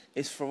knows.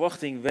 is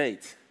verwachting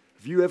weet.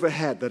 Have you ever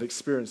had that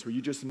experience where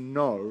you just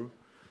know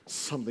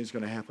something's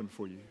going to happen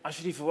for you? Als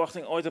je die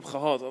verwachting ooit hebt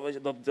gehad, weet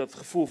je, dat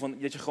gevoel van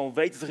dat je gewoon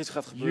weet dat er iets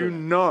gaat You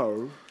gebeuren.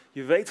 know,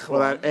 Je weet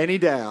gewoon, without any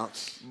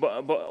doubt,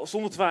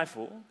 zonder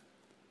twijfel,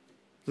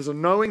 there's a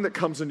knowing that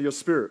comes into your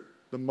spirit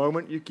the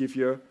moment you give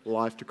your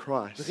life to er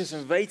Christ. is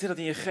een weten dat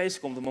in je geest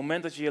komt, het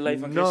moment dat je je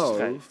leven aan You Christus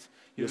know geeft.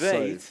 Je you're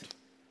weet saved.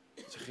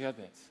 dat je gered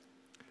bent.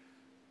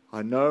 I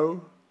know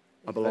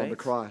I Ik belong to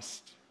weet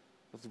Christ.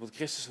 dat ik op het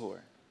Christus hoor.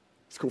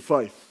 It's called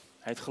faith.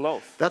 Hij heet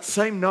geloof. That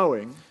same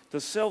knowing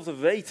Datzelfde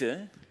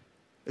weten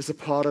is a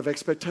part of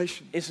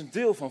expectation. is een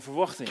deel van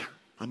verwachting.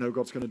 I know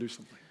God's going to do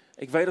something.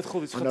 Ik weet dat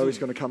God iets I gaat know He's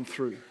doen. going to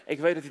come through. Ik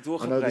weet dat hij door I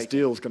gaat know this breken.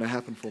 deal is going to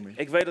happen for me.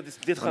 Ik weet dat dit I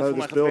gaat voor know mij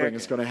this gaat building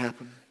is werken. going to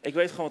happen. Ik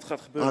weet gewoon wat gaat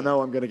I gebeuren.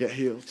 know I'm going to get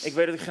healed. Ik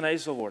weet dat ik genezen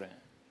zal worden.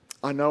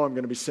 I know I'm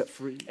going to be set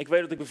free. Ik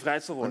weet dat ik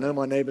bevrijd zal I worden.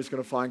 know my neighbor's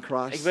going to find Ik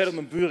Christ. weet dat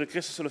mijn buren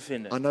Christus zullen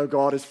vinden. I know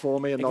God is for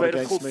me and Ik not weet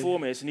dat against God voor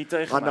me. me is en niet I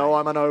tegen know mij.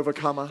 I'm an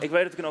overcomer. Ik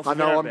weet dat ik een I know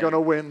overwinnaar I'm going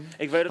to ben. win.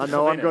 Ik weet dat I ik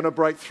know ga I'm going to winnen.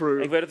 break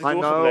through. Ik weet dat ik I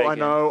door ga know, I breken.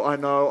 know, I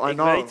know, I Ik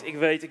know.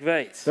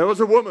 weet. There was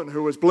a woman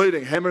who was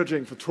bleeding,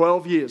 hemorrhaging for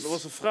 12 years. Er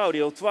was een vrouw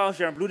die al 12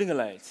 jaar aan bloedingen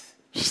leed.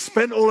 She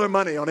spent all her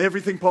money on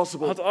everything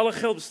possible. Had alle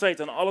geld besteed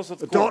aan alles wat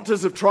The kon.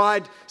 doctors have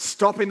tried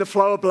stopping the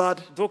flow of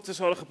blood. Dokters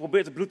hadden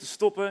geprobeerd het bloed te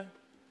stoppen.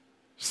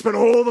 She spent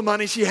all the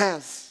money she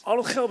has. Al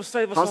het geld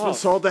besteed wat ze Husband had.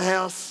 sold the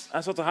house.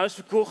 Hij had haar huis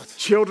verkocht.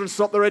 Children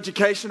stopped their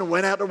education and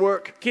went out to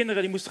work.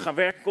 Kinderen die moesten gaan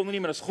werken, konden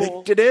niet meer naar They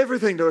school. did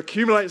everything to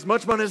accumulate as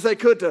much money as they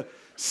could to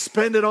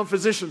spend it on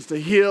physicians to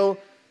heal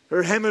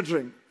her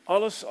hemorrhaging.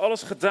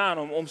 Alles gedaan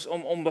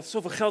om dat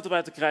zoveel geld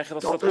erbij te krijgen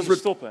dat ze dat Doctors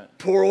konden would stoppen.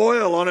 pour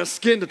oil on her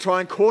skin to try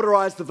and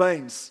cauterize the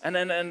veins. En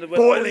er werd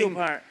Boiling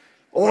olie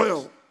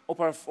oil.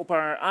 op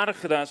haar ader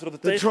gedaan, zodat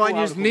het They try and use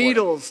tegengehouden kon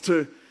worden. needles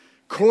to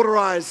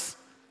cauterize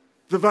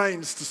the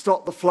veins to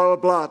stop the flow of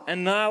blood.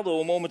 En naalden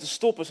om het te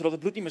stoppen, zodat het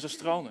bloed niet meer zou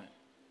stromen.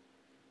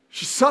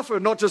 She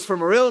suffered not just from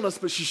her illness,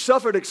 but she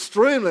suffered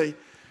extremely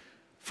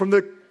from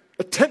the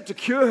attempt to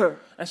cure her.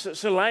 En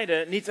ze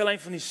lijden niet alleen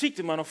van die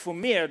ziekte, maar nog veel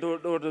meer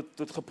door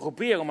het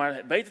geprobeerd om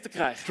haar beter te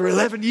krijgen. For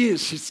 11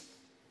 years, she's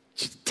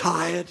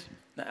tired,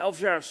 Na 11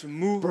 jaar is ze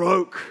moe,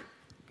 broke.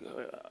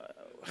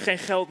 geen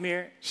geld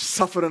meer. She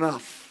suffered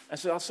enough. En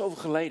ze had zoveel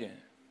geleden.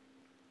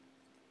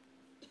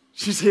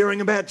 She's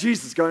hearing about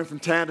Jesus going from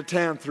town to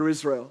town through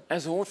Israel,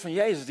 En ze hoort van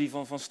Jezus die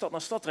van stad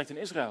naar stad trekt in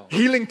Israël.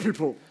 healing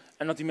people.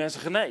 En dat die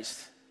mensen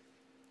geneest.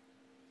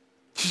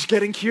 She's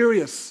getting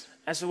curious.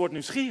 En ze wordt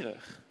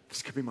nieuwsgierig.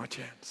 This could be my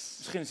chance.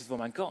 Misschien is dit wel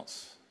mijn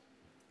kans.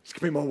 This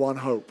could be my one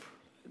hope.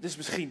 Dit is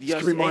misschien die This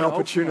juiste could be my ene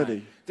hoop voor mij.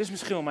 opportunity. Dit is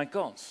misschien wel mijn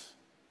kans.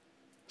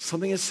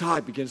 Something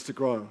inside begins to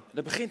grow.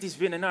 Er begint iets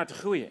binnenaar te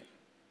groeien.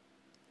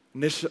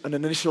 An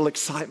initial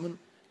excitement.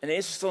 In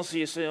eerste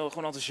instantie is ze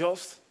gewoon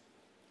enthousiast.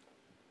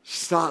 She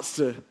starts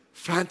to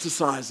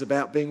fantasize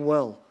about being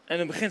well. En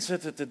dan begint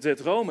ze te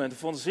dromen en te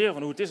fantaseren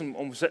van hoe het is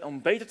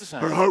om beter te Her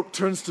zijn. hope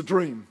turns to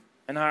dream.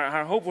 En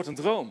haar hoop wordt een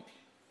droom.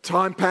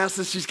 Time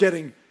passes, she's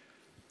getting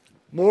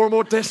more and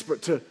more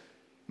desperate to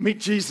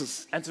meet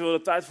Jesus. En terwijl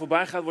de tijd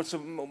voorbij gaat, wordt ze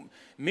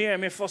meer en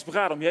meer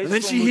vastberaden om Jezus And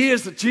then te she ontmoeten.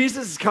 hears that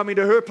Jesus is coming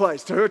to her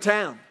place, to her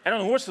town. En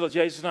dan hoort ze dat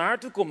Jezus naar haar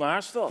toe komt, naar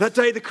haar stad. That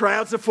day the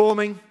crowds are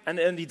forming.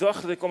 En die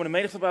dag komen de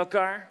menigte bij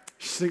elkaar.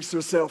 She thinks to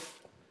herself,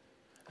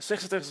 Dan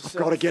zegt ze tegen I've got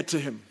zichzelf, to get to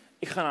him.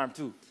 ik ga naar hem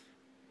toe.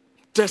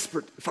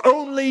 Desperate. If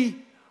only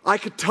I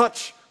could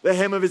touch the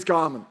hem of his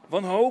garment.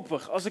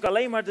 Wanhopig, als ik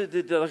alleen maar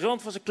de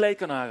rand van zijn kleed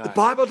kan The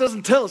aanraken. Bible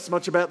doesn't tell us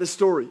much about this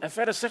story, En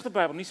verder zegt de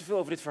Bijbel niet zoveel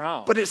over dit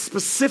verhaal. but it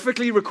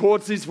specifically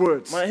records these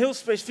words. Maar heel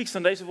specifiek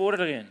staan deze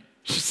woorden erin.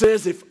 She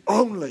says, if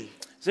only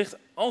Zegt,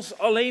 als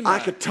alleen I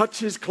maar could touch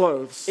his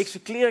clothes, ik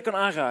zijn kleren kan I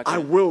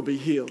aanraken, will be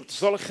healed.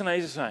 zal ik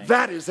genezen zijn.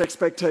 That is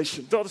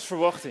expectation. Dat is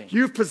verwachting.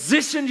 You've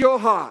positioned your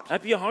heart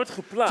Heb je je hart to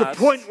geplaatst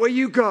point where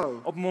you go.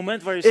 op het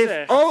moment waar je If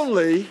zegt,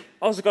 only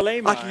als ik alleen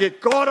I can maar get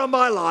God on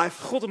my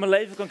life, God in mijn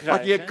leven kan I can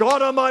get krijgen,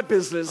 God on my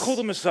business, God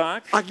in mijn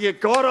zaak, I can get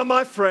God on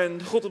my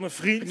friend, God op mijn I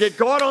vriend, can get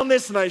God on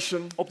this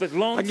nation, op dit I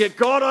land, can get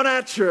God on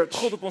our church,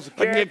 God op onze I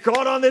can get kerk,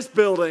 God on this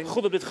building.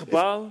 God op dit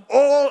gebouw.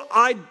 All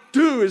I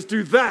do is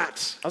do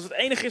that. Als het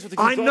enige is wat ik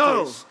I doe, dat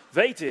know. is,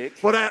 weet ik,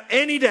 Without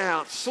any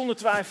doubt, zonder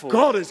twijfel,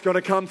 God is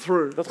going to come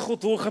through. dat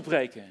God door gaat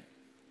breken.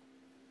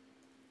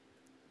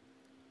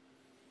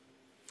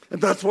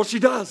 And that's what she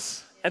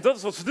does. En dat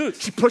is wat ze doet.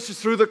 She pushes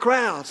through the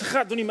crowd. Ze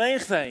gaat door die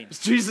menigte heen. As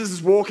Jesus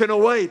is walking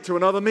away to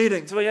another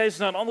meeting. Terwijl Jezus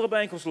naar een andere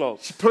bijeenkomst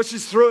loopt. She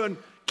pushes through and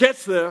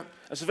gets there,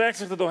 En ze werkt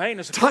zich er doorheen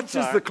en ze komt touches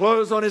daar. the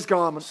clothes on his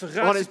garment, Ze on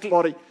raakt his zijn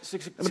body.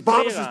 zijn And the Bible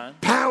kleren says aan.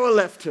 power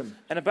left him,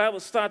 En de Bijbel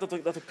staat dat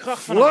de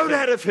kracht van flowed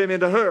haar out of him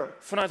into her.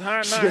 vanuit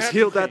haar She naar was haar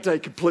healed toe that ging. day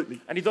completely,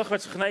 En die dag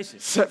werd ze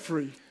genezen. set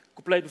free.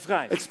 compleet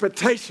bevrijd.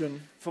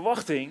 Expectation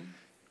Verwachting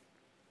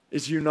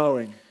is you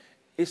knowing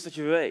is dat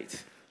je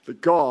weet that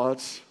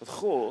God dat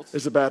God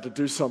is about to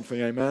do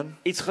something. Amen.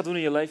 iets gaat doen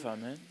in je leven.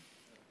 Amen.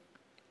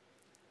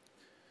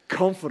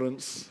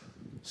 Confidence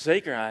is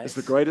Zekerheid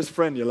the greatest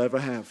friend you'll ever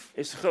have.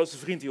 is de grootste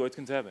vriend die je ooit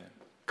kunt hebben.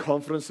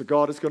 Confidence that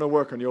God is going to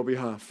work on your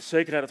behalf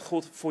Zekerheid dat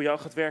God voor jou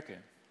gaat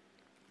werken.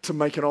 to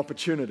make an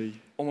opportunity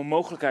Om een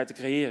mogelijkheid te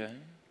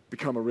creëren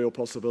become a real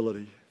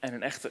possibility. en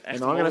een echte And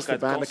I'm going to ask the mogelijkheid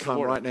band to kans te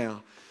come right worden.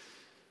 now.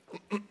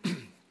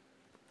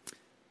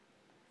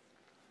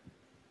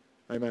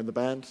 Amen. The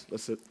band.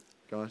 That's it,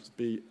 guys.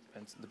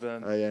 En de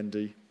band- B-A-N-D.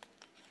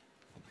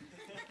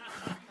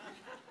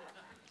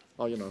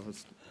 Oh, you know,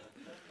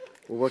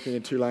 we're working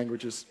in 2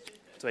 languages.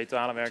 2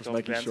 talen werkt Just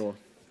al de making band. sure.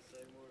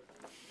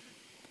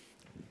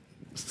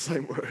 It's the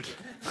same word.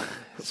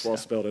 That's why I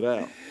spelled it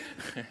out.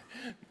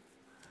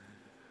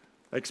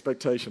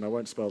 Expectation. I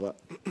won't spell that.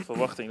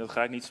 Verwachting, dat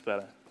ga ik niet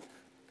spellen.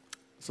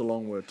 It's a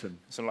long word, Tim.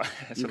 Dat is een,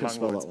 het is You een can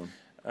lang spell woord.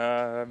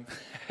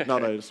 that one.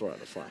 No, that's all right.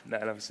 That's fine. Nee,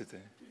 laten we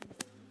zitten.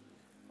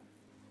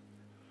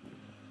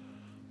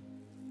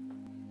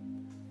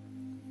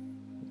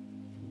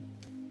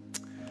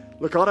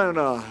 Look, I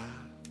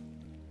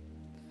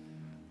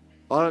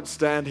don't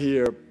stand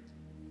here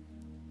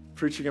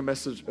preaching a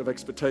message of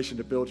expectation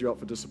to build you up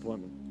for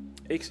disappointment.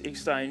 Ik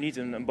sta hier niet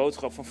een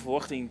boodschap van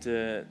verwachting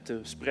te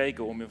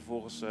spreken om je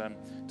vervolgens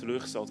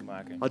teleurgesteld te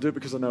maken. I do it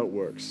because I know it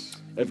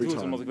works Ik every doe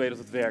het omdat time. ik weet dat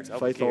het werkt,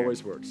 elke Faith keer.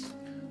 always works.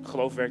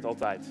 Geloof werkt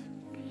altijd.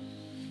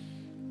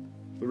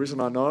 The reason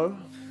I know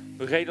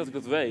De reden dat ik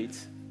dat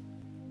weet,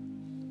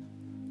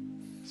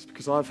 is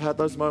because I've had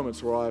those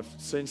moments where I've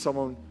seen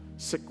someone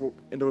sick walk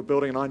into a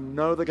building and I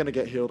know they're going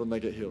to get healed and they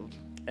get healed.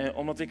 en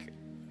omdat ik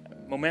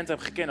momenten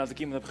heb gekend dat ik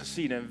iemand heb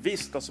gezien en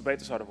wist dat ze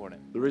beter zouden worden.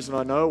 The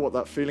reason I know what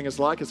that feeling is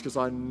like is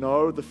because I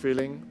know the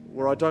feeling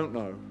where I don't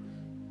know.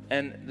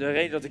 En de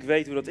reden dat ik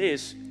weet hoe dat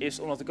is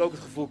omdat ik ook het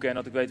gevoel ken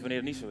dat ik weet wanneer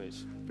het niet zo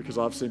is. Because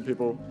I've seen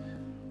people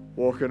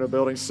walk in a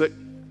building sick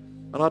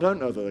and I don't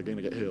know that they're going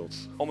to get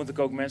healed. Omdat ik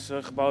ook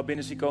mensen gebouwen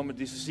binnen zie komen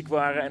die ziek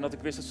waren en dat ik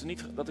wist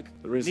dat ik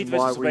The niet reason wist dat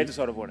why ze we beter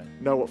zouden worden.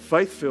 know what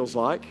faith feels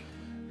like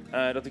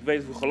Dat ik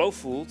weet hoe geloof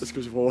voelt, is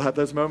because we've all had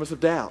those moments of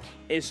doubt.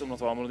 is omdat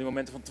we allemaal die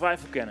momenten van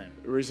twijfel kennen.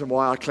 The reason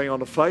why I cling on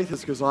to faith is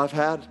because I've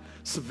had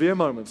severe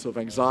moments of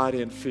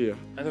anxiety and fear.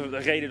 En de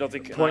reden dat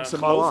ik Points in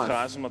my geloof life.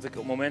 ga, is omdat ik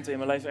op momenten in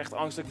mijn leven echt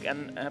angstig en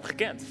heb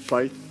gekend.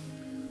 Faith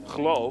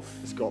Geloof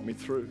has got me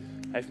through.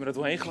 heeft me er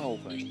doorheen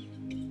geholpen.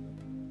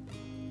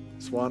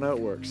 That's why I know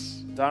it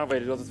works. Daarom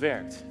weet ik dat het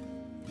werkt.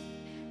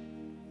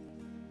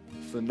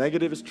 If the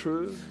negative is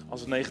true, Als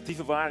het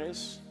negatieve waar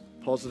is,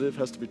 positive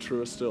has to be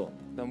truer still.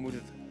 dan moet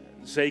het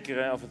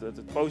zekere of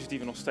het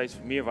positieve nog steeds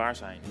meer waar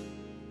zijn.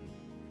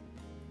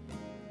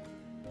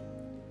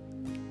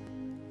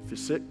 If you're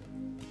sick,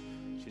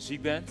 Als je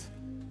ziek bent,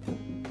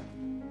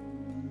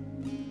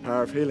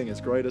 power of healing is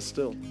greater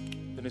still.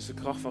 dan is de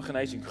kracht van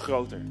genezing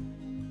groter.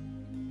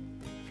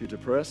 If you're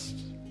depressed,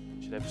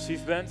 Als je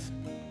depressief bent,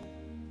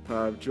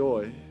 power of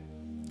joy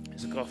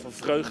is de kracht van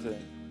vreugde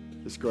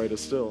is greater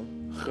still.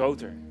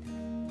 groter.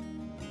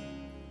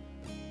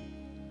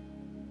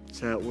 That's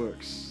how it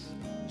works.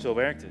 Zo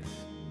werkt het.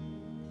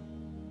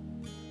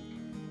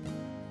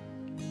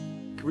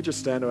 Can we just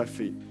stand to our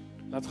feet?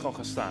 Laten we gewoon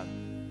gaan staan.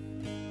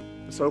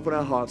 Let's open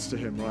our hearts to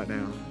Him right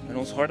now. En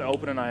ons hart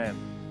openen naar Hem.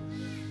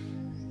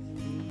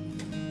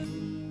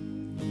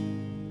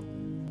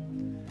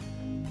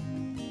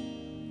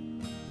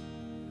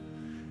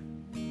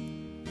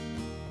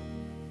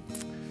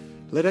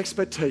 Let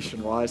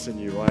expectation rise in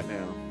you right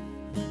now.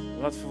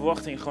 Laat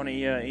verwachting gewoon in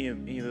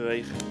je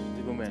bewegen op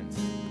dit moment.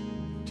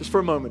 Just for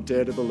a moment,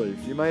 dare to believe.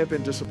 You may have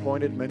been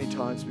disappointed many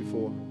times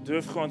before.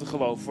 Durf gewoon te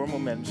geloven voor een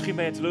moment. Misschien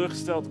ben je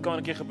teleurgesteld, het kan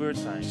een keer gebeurd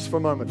zijn. Just for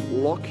a moment,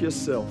 lock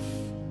yourself,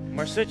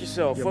 Maar zet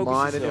jezelf, your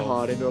focus mind and your jezelf,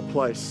 heart into a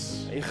place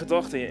je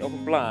gedachten op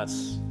een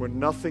plaats where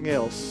nothing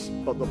else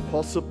but the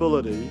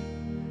possibility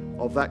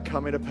of that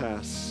coming to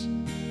pass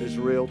is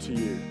real to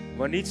you.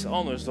 waar niets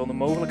anders dan de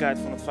mogelijkheid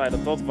van het feit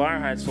dat dat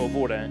waarheid zal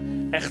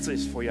worden echt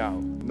is voor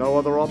jou. No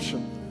other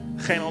option.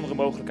 Geen andere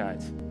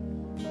mogelijkheid.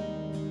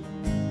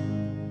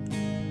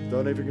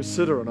 Don't even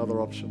consider another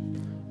option.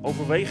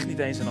 Overweeg niet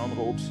eens een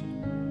andere optie.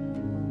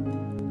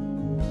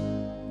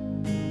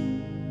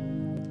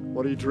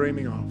 What are you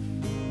dreaming of?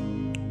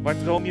 Waar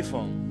droom je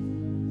van?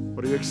 What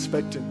are you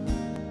expecting?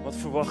 Wat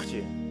verwacht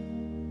je?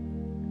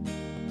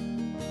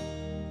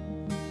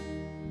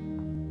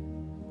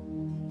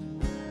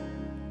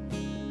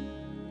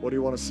 What do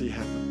you want to see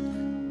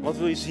happen? Wat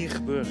wil je zien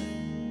gebeuren?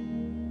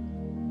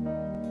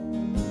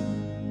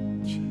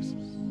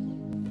 Jesus.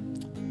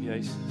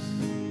 Jezus.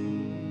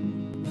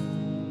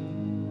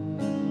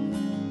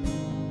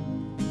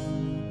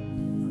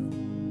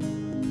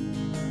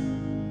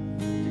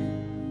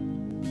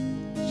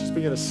 Just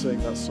begin to sing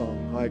that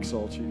song. I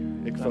exalt you.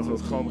 Ik Laten we verhoog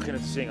het gewoon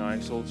beginnen te zingen. I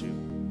exalt you.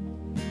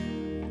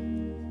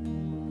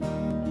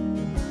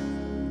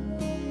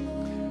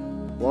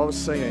 While I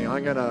was singing,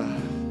 I'm going to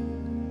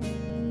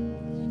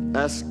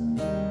ask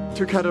 2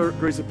 two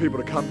categories of people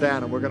to come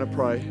down and we're going to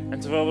pray. En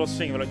terwijl we dat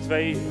zingen, wil ik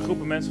 2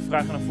 groepen mensen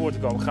vragen naar voren te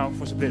komen. Gaan we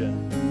voor ze bidden.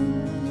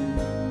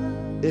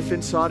 If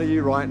inside of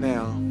you right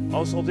now,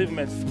 Als op dit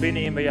moment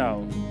binnenin bij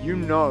jou, you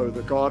know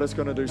that God is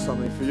going to do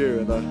something for you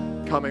in the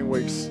coming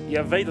weeks,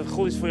 jij weet dat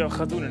God iets voor jou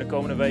gaat doen in de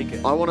komende weken.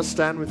 I want to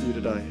stand with you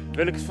today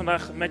Wil ik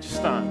vandaag met je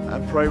staan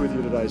and pray with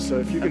you today. So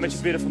if you en can met je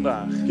just bidden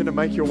vandaag. begin to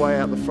make your way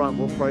out the front,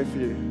 we'll pray for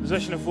you. Dus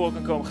als je naar voren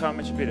kan komen, gaan we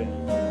met je bidden.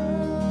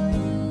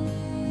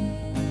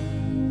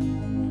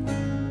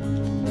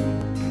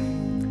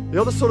 The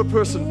other sort of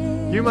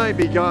person, you may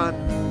be going,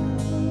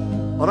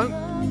 I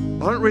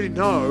don't really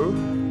know,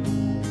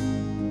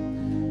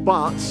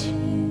 but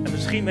En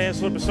misschien ben je een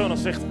soort persoon dat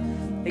zegt,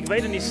 ik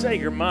weet het niet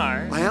zeker,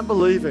 maar I am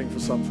believing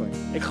for something.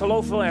 ik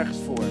geloof wel ergens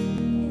voor.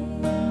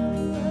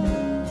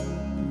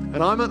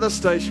 And I'm at the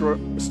stage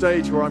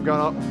where I'm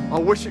going,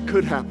 I wish it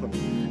could happen.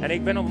 En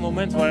ik ben op het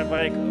moment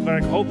waar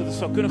ik hoop dat het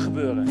zou kunnen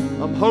gebeuren.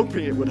 I'm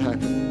hoping it would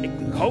happen. Ik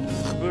hoop dat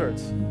het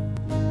gebeurt.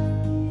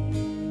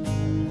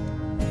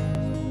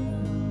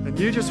 And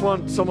you just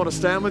want someone to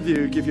stand with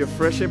you, give you a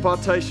fresh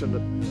impartation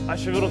that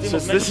Als je wil dat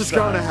iemand says, met this je is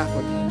going to staat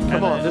happen.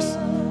 Come on, this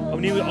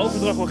opnieuw de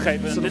overdracht wil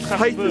geven, sort dit of gaat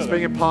faith is being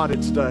gebeuren.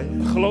 imparted today.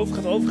 Geloof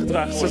gaat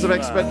overgedragen Sense worden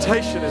of vandaag.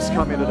 expectation is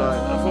coming today.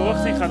 Een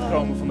verwachting gaat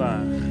komen vandaag.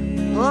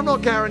 And I'm not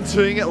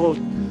guaranteeing it will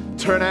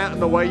turn out in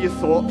the way you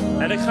thought.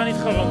 En ik ga niet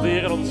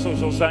garanderen dat het zo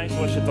zal zijn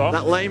zoals je dacht.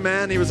 That lame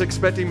man, he was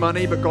expecting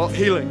money but got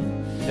healing.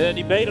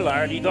 Die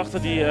bedelaar die dacht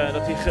dat hij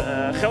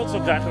geld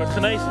zou krijgen, werd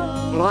genezen.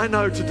 But I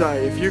know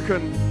today, if you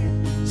can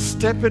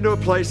step into a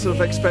place of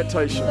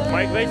expectation,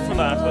 Maar ik weet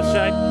vandaag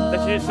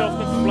dat je jezelf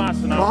kunt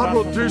verplaatsen naar een God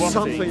plaats will van do verwachting.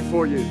 something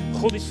for you.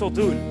 God iets zal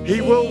doen. He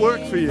will work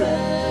for you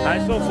Hij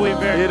zal voor je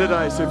here werken.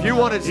 today. So if you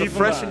wanted a Hier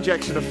fresh vandaag.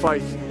 injection of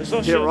faith Dus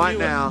als je here right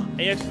opnieuw now,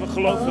 injectie van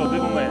geloof wil op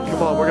dit moment,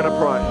 come on, we're going to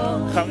pray.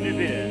 gaan we nu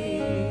bidden.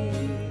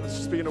 Let's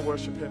just begin to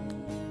worship Him.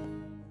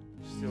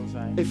 Stil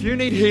zijn. If you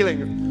need healing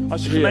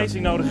Als je here,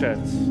 genezing nodig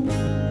hebt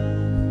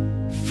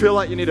feel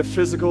like you need a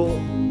physical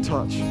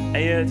touch,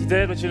 en je het idee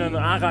hebt dat je een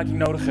aanraking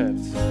nodig hebt,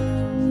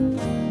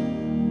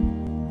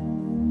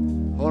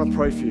 I want to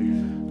pray for you.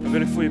 dan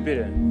wil ik voor je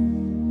bidden.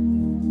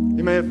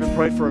 You may have been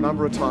prayed for a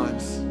number of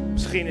times,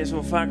 Misschien is er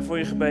wel vaker voor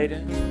je gebeden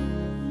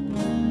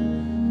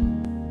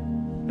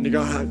and you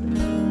go,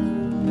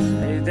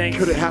 en je denkt,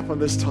 could it happen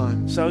this time?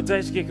 zou het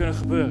deze keer kunnen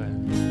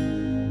gebeuren?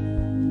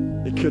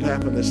 It could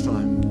happen this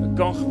time. Het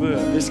kan gebeuren.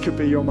 This could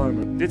be your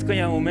moment. Dit kan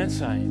jouw moment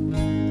zijn.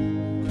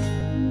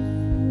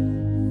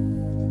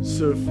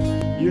 So if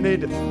you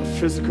need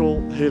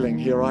physical healing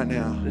here right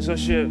now, Dus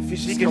als je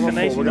fysieke Come on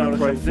genezing forward, we're nodig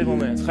gonna hebt op dit pray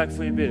for moment, ga ik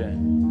voor je bidden.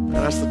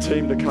 and ask the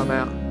team to come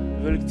out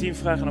Dan wil ik het team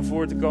vragen naar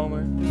voren te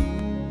komen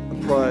and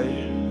pray.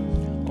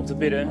 om te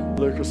bidden.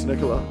 Lucas,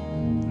 Nicola,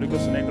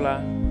 Lucas en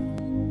Nicola.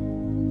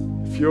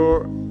 if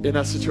you're in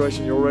that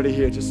situation, you're already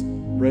here, just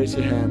raise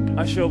your hand.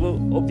 Als je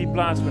op die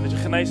plaats bent dat je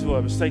genezen wil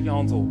hebben, steek je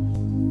hand op.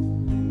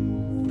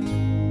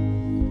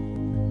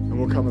 And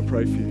we'll come and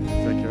pray for you.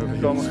 Thank you. Over We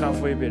komen here. gaan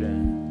voor je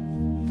bidden.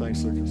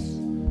 Thanks, Lucas.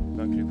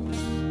 Dank je, Lucas.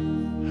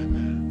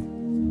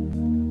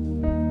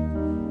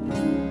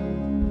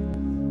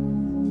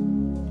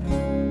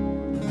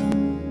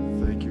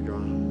 Thank you,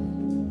 God.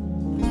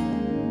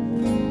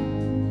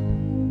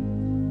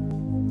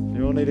 If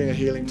you're needing a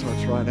healing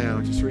touch right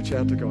now, just reach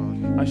out to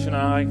God. Als je een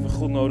aanraking van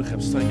God nodig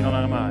hebt, strek je dan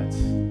naar hem uit.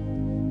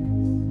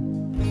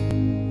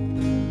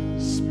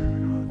 Spirit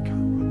of God,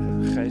 come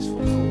right now. Geest van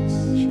God.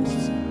 In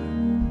Jesus'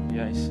 name.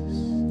 Jezus.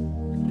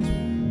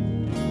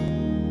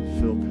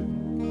 Fill people.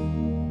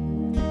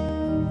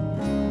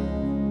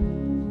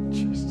 In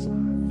Jesus'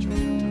 name.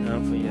 In de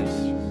naam van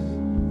Jezus.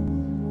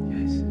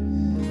 Jezus.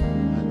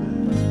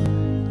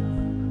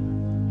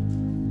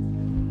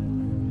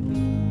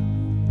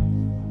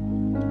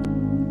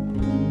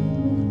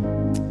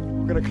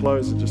 We're going to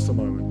close in just a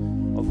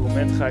moment. Over een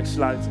moment ga ik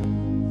sluiten.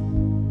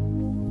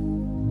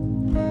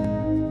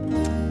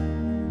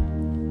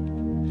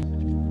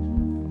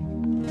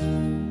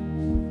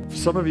 For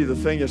some of you, the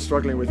thing you're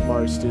struggling with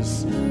most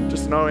is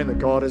just knowing that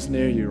God is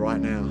near you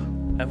right now.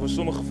 En voor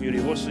sommigen van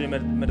jullie worstel je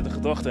met de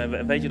gedachte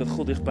en weet je dat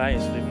God dichtbij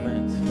is op dit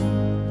moment.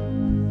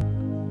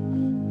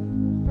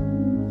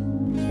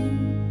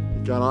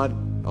 Again,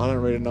 I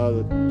don't really know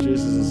that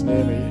Jesus is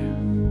near me.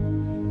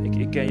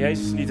 Ik ken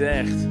Jezus niet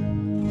echt.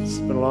 It's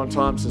been a long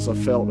time since I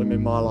felt Him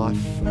in my life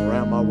and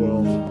around my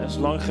world. Het is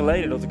lang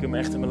geleden dat ik hem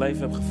echt in mijn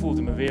leven heb gevoeld,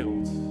 in mijn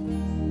wereld.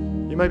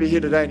 You may be here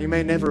today and you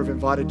may never have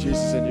invited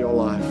Jesus into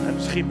your life. En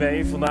misschien ben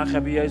je vandaag,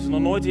 heb je Jezus nog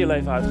nooit in je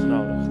leven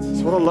uitgenodigd.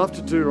 So what I'd love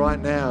to do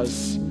right now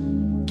is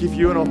give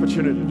you an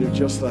opportunity to do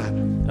just that.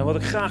 En wat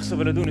ik graag zou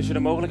willen doen, is je de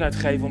mogelijkheid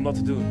geven om dat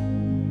te doen.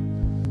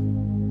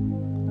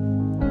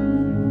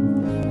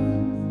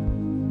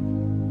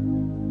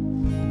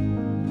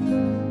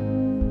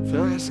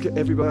 Can I ask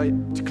everybody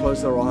to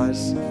close their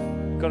eyes?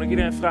 Kan ik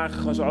iedereen vragen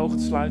gewoon zijn ogen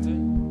te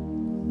sluiten?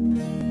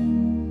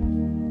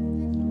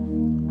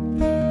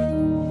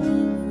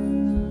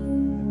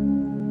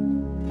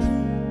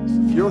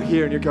 If you're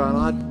here and you're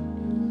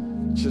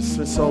going, it's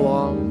been so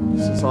long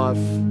since I've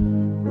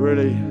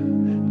really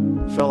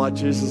felt like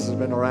Jesus has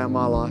been around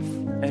my life.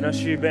 En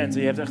als je hier bent en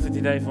je hebt echt het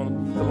idee van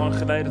lang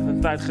geleden, een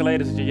tijd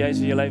geleden dat je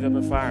Jezus in je leven hebt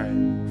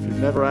ervaren. If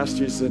you've never asked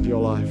Jesus into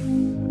your life,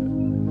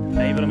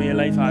 En je wil hem in je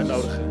leven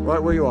uitnodigen.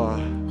 right where you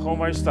are, Gewoon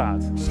waar je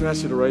staat. I'm just going to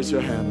ask you to raise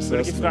your hand and say, Wil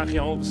ik je "That's me. vragen je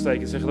hand op te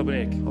steken en zeggen dat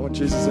ben ik. I want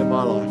Jesus in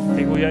my life.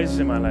 Ik wil Jezus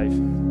in mijn leven.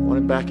 I want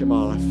him back in my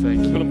life. Thank Ik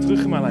you. wil hem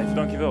terug in mijn leven,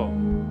 dankjewel.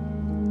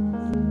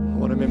 I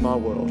want him in my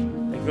world.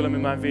 Ik wil hem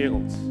in mijn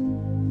wereld.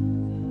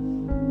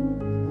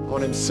 I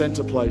want him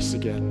center place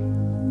again.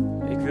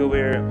 Ik wil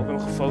weer op hem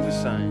gefocust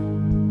zijn.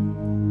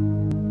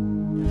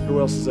 Who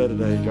else is there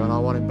today going,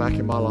 I want him back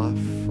in my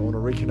life. I want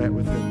to reconnect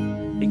with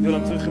him. Ik wil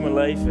hem terug in mijn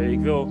leven. Ik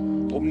wil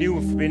opnieuw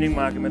een verbinding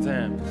maken met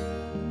hem.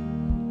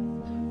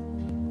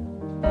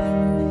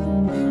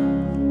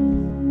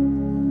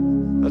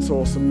 That's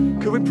awesome.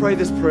 Could we pray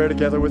this prayer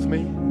together with me?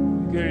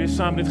 Kunnen jullie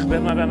samen dit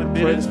gebed maar aan het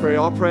Pray this bidden? prayer.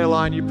 I'll pray a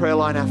line, you pray a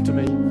line after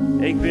me.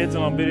 Ik bid en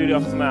dan bidden jullie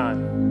achter me aan.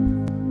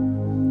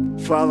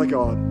 Father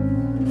God,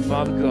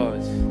 Father God,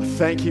 I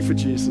thank you for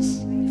Jesus.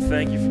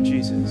 thank you for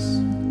Jesus.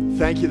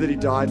 Thank you that he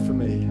died for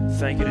me.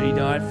 Thank you that he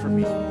died for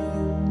me.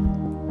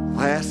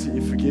 I ask that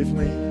you forgive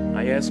me.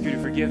 I ask you to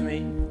forgive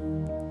me.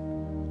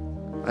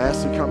 I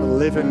ask you to come and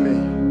live in me.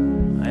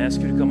 I ask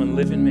you to come and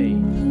live in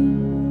me.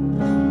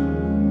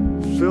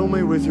 Fill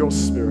me with your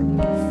spirit.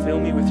 Fill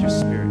me with your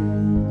spirit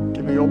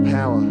Give me your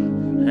power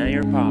and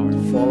your power. to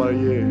follow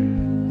you.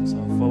 So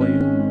I'll follow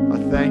you. I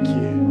thank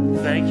you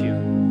Thank you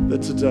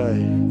that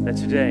today that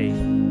today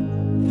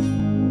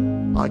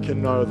I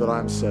can know that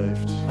I'm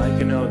saved. I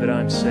can know that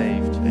I'm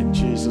saved. In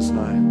Jesus'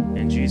 name.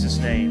 In Jesus'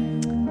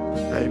 name,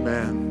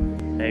 Amen.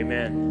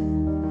 amen.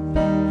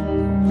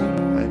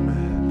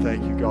 Amen.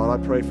 Thank you, God.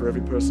 I pray for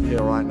every person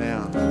here right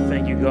now.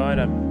 Thank you, God.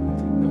 Dank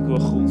u wel,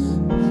 goed.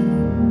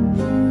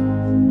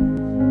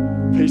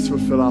 Peace will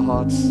fill our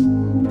hearts.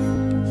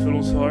 Vul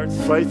ons hart.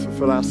 Faith will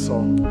fill our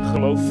soul.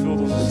 Geloof vult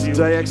onze ziel.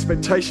 Today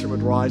expectation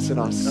would rise in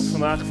Dat us.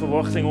 vandaag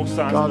verwachting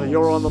opstaat. God, van that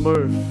you're on ons. the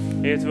move.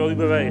 Heer, terwijl u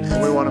beweegt.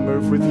 We want to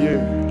move with you.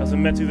 Dat we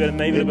met u willen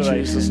mee willen In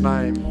Jesus'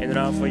 bewegen. name. In de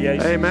naam van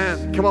Jezus. Amen.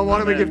 Come on, why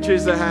don't we Amen. give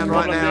Jesus a hand Kom,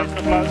 right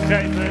laten we now? even een applaus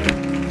geven.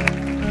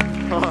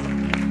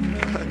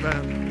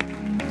 Amen.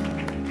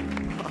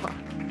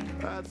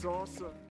 That's awesome.